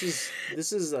 Okay. This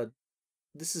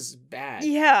is bad.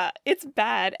 Yeah, it's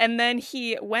bad. And then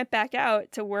he went back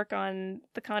out to work on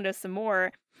the condo some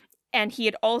more, and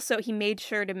he made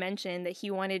sure to mention that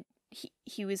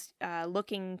he was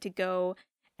looking to go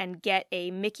and get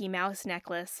a Mickey Mouse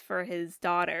necklace for his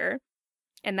daughter.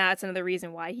 And that's another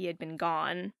reason why he had been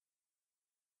gone.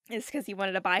 Is because he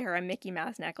wanted to buy her a Mickey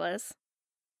Mouse necklace.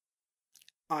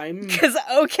 Because,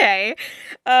 okay.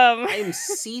 I'm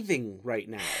seething right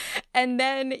now. And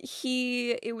then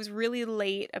it was really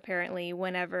late, apparently,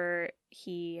 whenever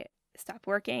he stopped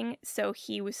working. So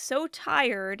he was so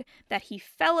tired that he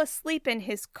fell asleep in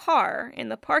his car in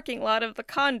the parking lot of the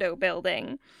condo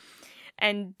building.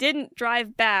 And didn't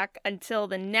drive back until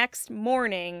the next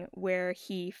morning, where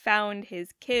he found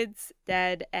his kids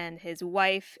dead and his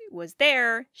wife was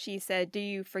there. She said, "Do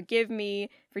you forgive me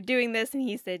for doing this?" And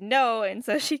he said no, and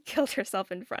so she killed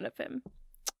herself in front of him.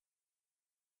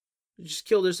 She just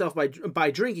killed herself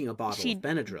by drinking a bottle of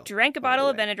Benadryl. She drank a bottle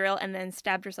of Benadryl and then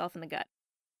stabbed herself in the gut.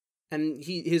 And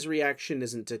his reaction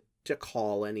isn't to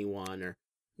call anyone or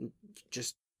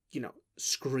just,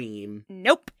 scream.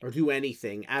 Nope. Or do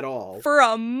anything at all. For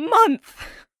a month.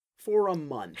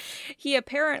 He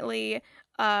apparently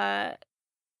tried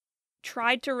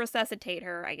to resuscitate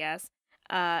her, I guess,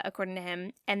 according to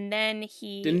him. And then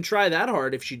he... Didn't try that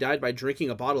hard if she died by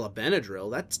drinking a bottle of Benadryl.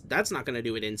 That's not going to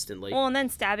do it instantly. Well, and then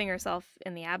stabbing herself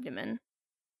in the abdomen.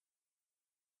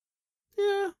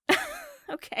 Yeah.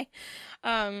 Okay.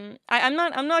 I'm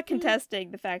not contesting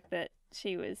the fact that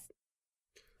she was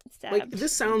stabbed. Like,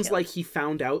 this sounds like he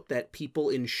found out that people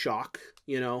in shock,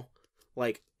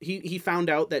 like he found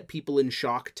out that people in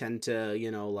shock tend to,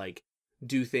 like,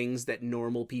 do things that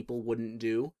normal people wouldn't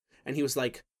do. And he was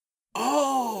like,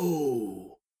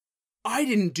 oh, I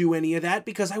didn't do any of that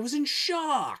because I was in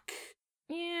shock.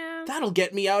 Yeah. That'll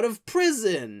get me out of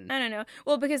prison. I don't know.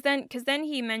 Well, because then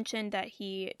he mentioned that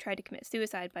he tried to commit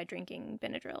suicide by drinking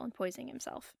Benadryl and poisoning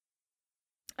himself.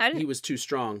 He was too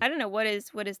strong. I don't know what his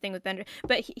thing with Benadryl,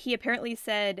 but he apparently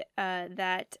said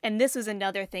that, and this was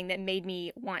another thing that made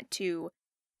me want to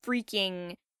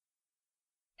freaking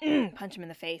punch him in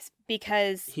the face,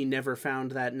 because he never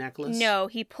found that necklace. No,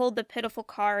 he pulled the pitiful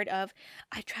card of,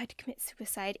 I tried to commit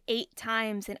suicide 8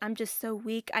 times and I'm just so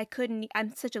weak.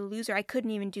 I'm such a loser. I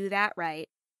couldn't even do that right.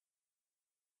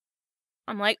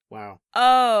 I'm like, wow.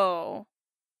 Oh,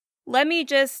 let me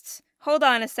just hold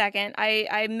on a second.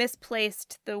 I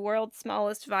misplaced the world's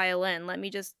smallest violin. Let me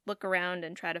just look around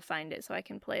and try to find it so I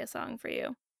can play a song for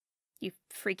you. You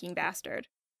freaking bastard.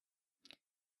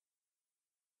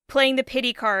 Playing the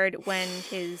pity card when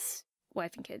his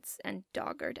wife and kids and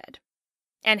dog are dead.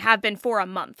 And have been for a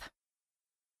month.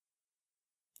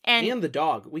 And the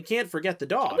dog. We can't forget the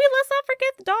dog. Let's not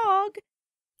forget the dog.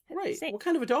 Right. What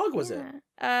kind of a dog was it?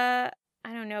 I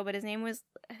don't know, but I think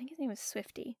his name was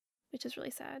Swifty, which is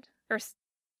really sad.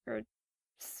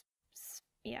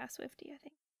 Yeah, Swifty, I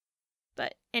think.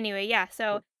 But anyway, yeah,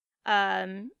 so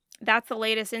that's the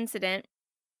latest incident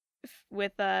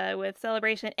with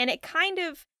Celebration, and it kind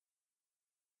of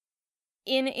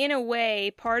in a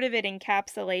way, part of it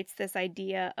encapsulates this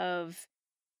idea of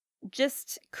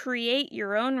just create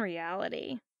your own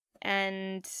reality,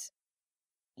 and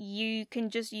you can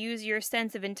just use your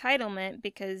sense of entitlement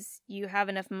because you have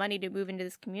enough money to move into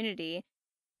this community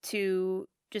to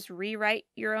just rewrite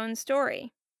your own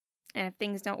story. And if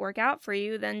things don't work out for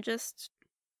you, then just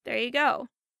there you go.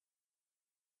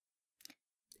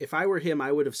 If I were him,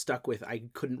 I would have stuck with I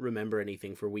couldn't remember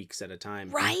anything for weeks at a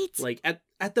time. Right? Like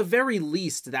at the very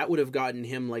least, that would have gotten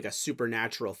him like a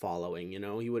supernatural following, you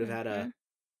know? He would have had a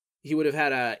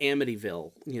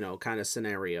Amityville, you know, kind of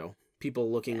scenario.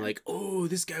 People looking like, oh,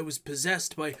 this guy was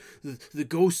possessed by the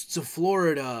ghosts of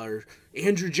Florida, or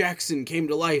Andrew Jackson came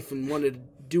to life and wanted to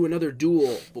do another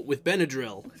duel, but with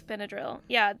Benadryl.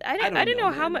 Yeah, I don't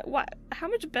know how much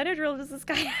Benadryl does this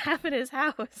guy have in his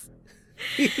house?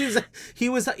 He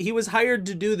was hired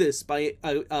to do this by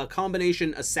a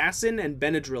combination assassin and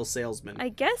Benadryl salesman. I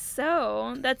guess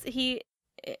so. That's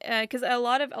because a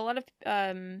lot of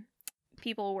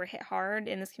people were hit hard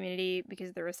in this community because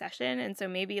of the recession, and so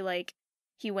maybe like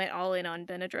he went all in on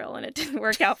Benadryl and it didn't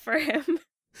work out for him.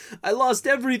 I lost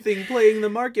everything playing the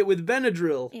market with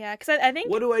Benadryl. Yeah, because I think,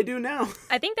 what do I do now?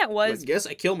 I think that was. I guess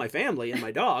I kill my family and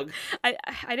my dog. I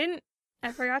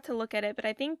forgot to look at it, but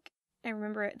I think I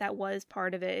remember that was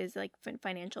part of it, is like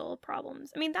financial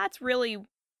problems. I mean, that's really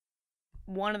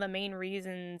one of the main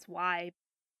reasons why,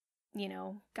 you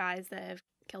know, guys that have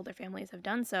killed their families have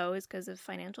done so, is because of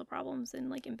financial problems and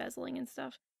like embezzling and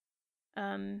stuff.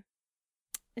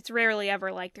 It's rarely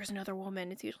ever like there's another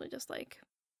woman. It's usually just like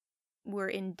we're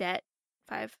in debt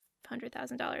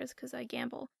 $500,000 because I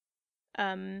gamble.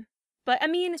 But I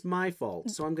mean, it's my fault,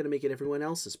 so I'm gonna make it everyone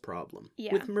else's problem.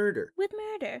 Yeah, with murder.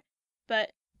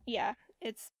 But yeah,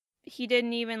 he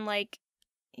didn't even like.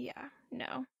 Yeah,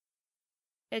 no.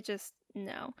 It just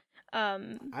no.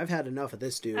 I've had enough of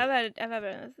this dude. I've had enough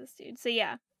of this dude. So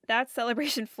yeah, that's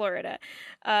Celebration Florida.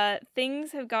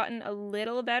 Things have gotten a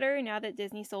little better now that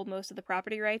Disney sold most of the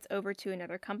property rights over to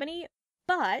another company.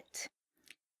 But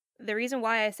the reason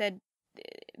why I said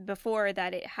before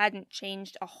that it hadn't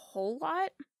changed a whole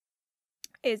lot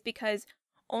is because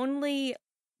only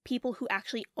people who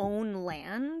actually own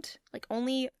land, like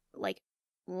only like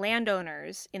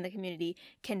landowners in the community,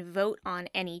 can vote on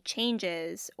any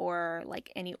changes or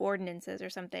like any ordinances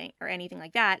or something or anything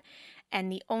like that.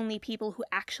 And the only people who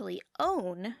actually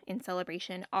own in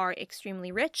Celebration are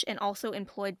extremely rich and also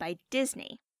employed by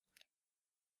Disney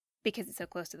because it's so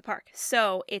close to the park.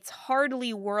 So it's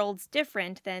hardly worlds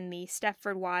different than the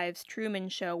Stepford Wives Truman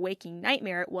Show Waking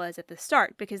Nightmare it was at the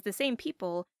start, because the same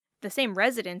people, the same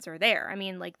residents are there. I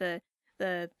mean, like the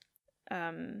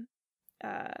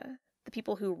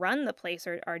people who run the place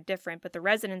are different, but the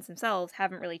residents themselves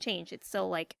haven't really changed. It's still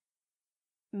like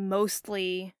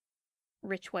mostly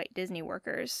rich white Disney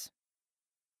workers.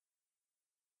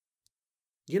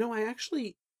 You know,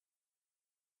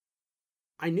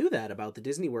 I knew that about the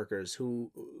Disney workers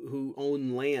who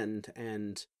own land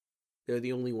and they're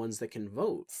the only ones that can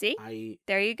vote. See?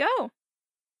 There you go.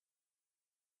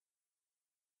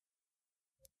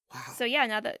 Wow. So yeah,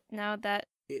 now that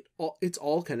it's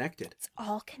all connected. It's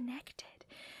all connected.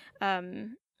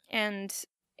 And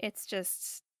it's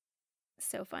just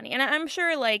so funny. And I'm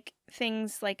sure like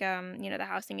things like the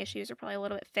housing issues are probably a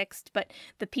little bit fixed, but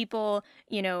the people,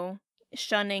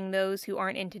 shunning those who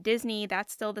aren't into Disney,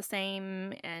 that's still the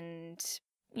same. And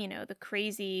the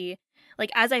crazy,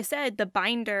 like as I said, the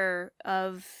binder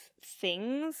of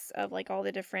things of like all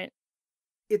the different,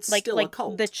 it's like, still a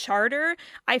cult. The charter,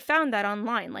 I found that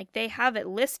online. Like they have it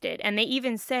listed, and they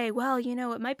even say, well,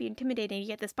 it might be intimidating to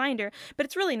get this binder, but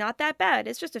it's really not that bad.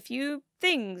 It's just a few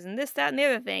things and this, that, and the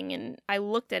other thing. And I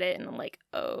looked at it and I'm like,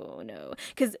 oh no.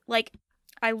 Because like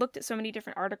I looked at so many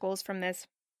different articles from this.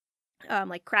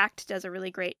 Like Cracked does a really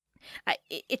great,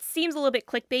 it seems a little bit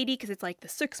clickbaity because it's like the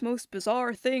 6 most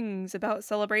bizarre things about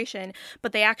Celebration,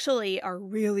 but they actually are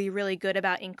really, really good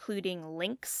about including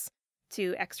links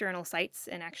to external sites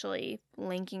and actually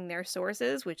linking their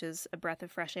sources, which is a breath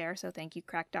of fresh air. So thank you,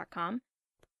 Cracked.com.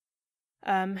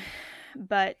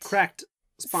 But Cracked,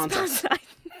 sponsor us.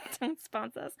 Don't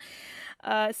sponsor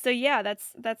us. So yeah,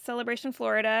 that's Celebration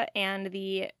Florida and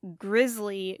the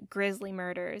grisly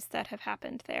murders that have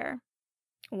happened there.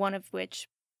 One of which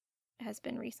has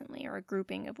been recently, or a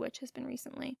grouping of which has been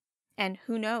recently. And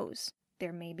who knows,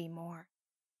 there may be more.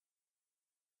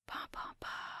 Bah, bah, bah.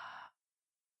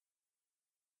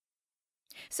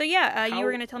 So yeah, you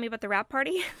were going to tell me about the rap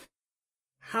party?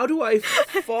 How do I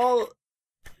fall...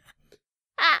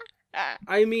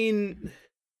 I mean,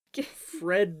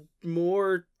 Fred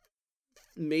Moore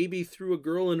maybe threw a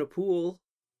girl in a pool.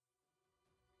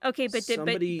 Okay, but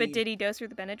did he dose her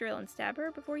the Benadryl and stab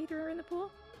her before he threw her in the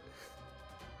pool?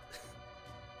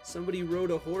 Somebody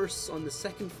rode a horse on the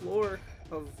second floor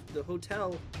of the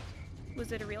hotel.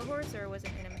 Was it a real horse or was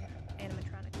it an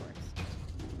animatronic horse?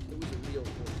 It was a real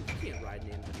horse. You can't ride an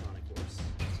animatronic horse.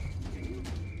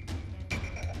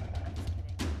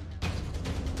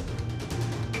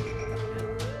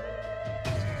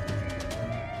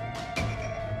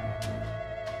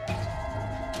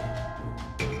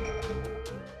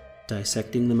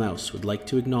 Dissecting the Mouse would like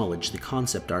to acknowledge the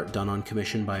concept art done on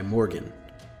commission by Morgan,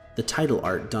 the title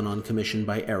art done on commission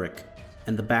by Eric,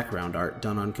 and the background art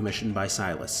done on commission by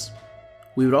Silas.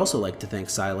 We would also like to thank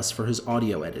Silas for his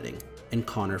audio editing, and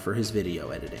Connor for his video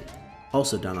editing,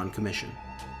 also done on commission.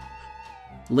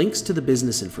 Links to the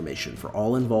business information for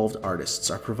all involved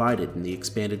artists are provided in the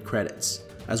expanded credits,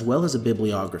 as well as a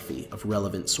bibliography of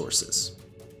relevant sources.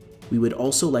 We would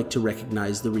also like to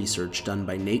recognize the research done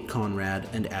by Nate Conrad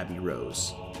and Abby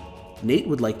Rose. Nate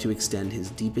would like to extend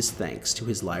his deepest thanks to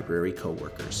his library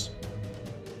co-workers.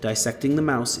 Dissecting the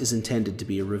Mouse is intended to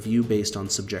be a review based on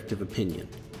subjective opinion,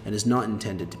 and is not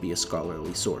intended to be a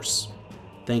scholarly source.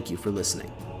 Thank you for listening.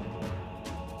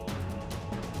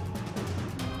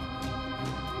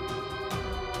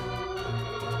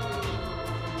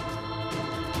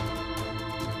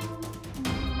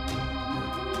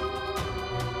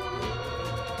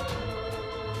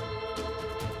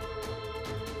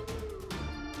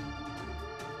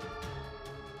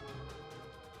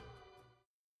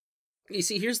 You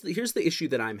see, here's the issue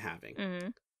that I'm having. Mm-hmm.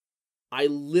 I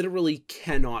literally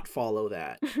cannot follow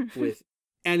that with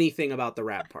anything about the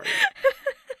rap party.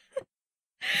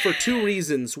 For two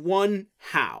reasons. One,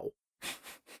 how?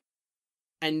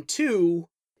 And two,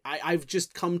 I've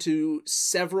just come to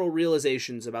several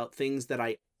realizations about things that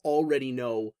I already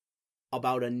know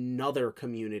about another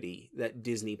community that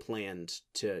Disney planned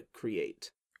to create.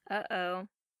 Uh-oh.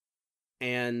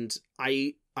 And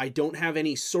I don't have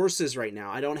any sources right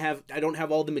now. I don't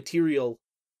have all the material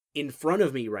in front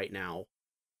of me right now.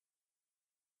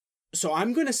 So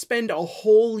I'm going to spend a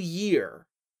whole year,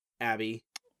 Abby.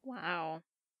 Wow.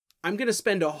 I'm going to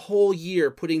spend a whole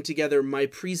year putting together my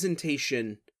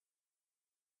presentation.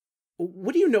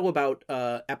 What do you know about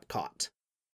Epcot?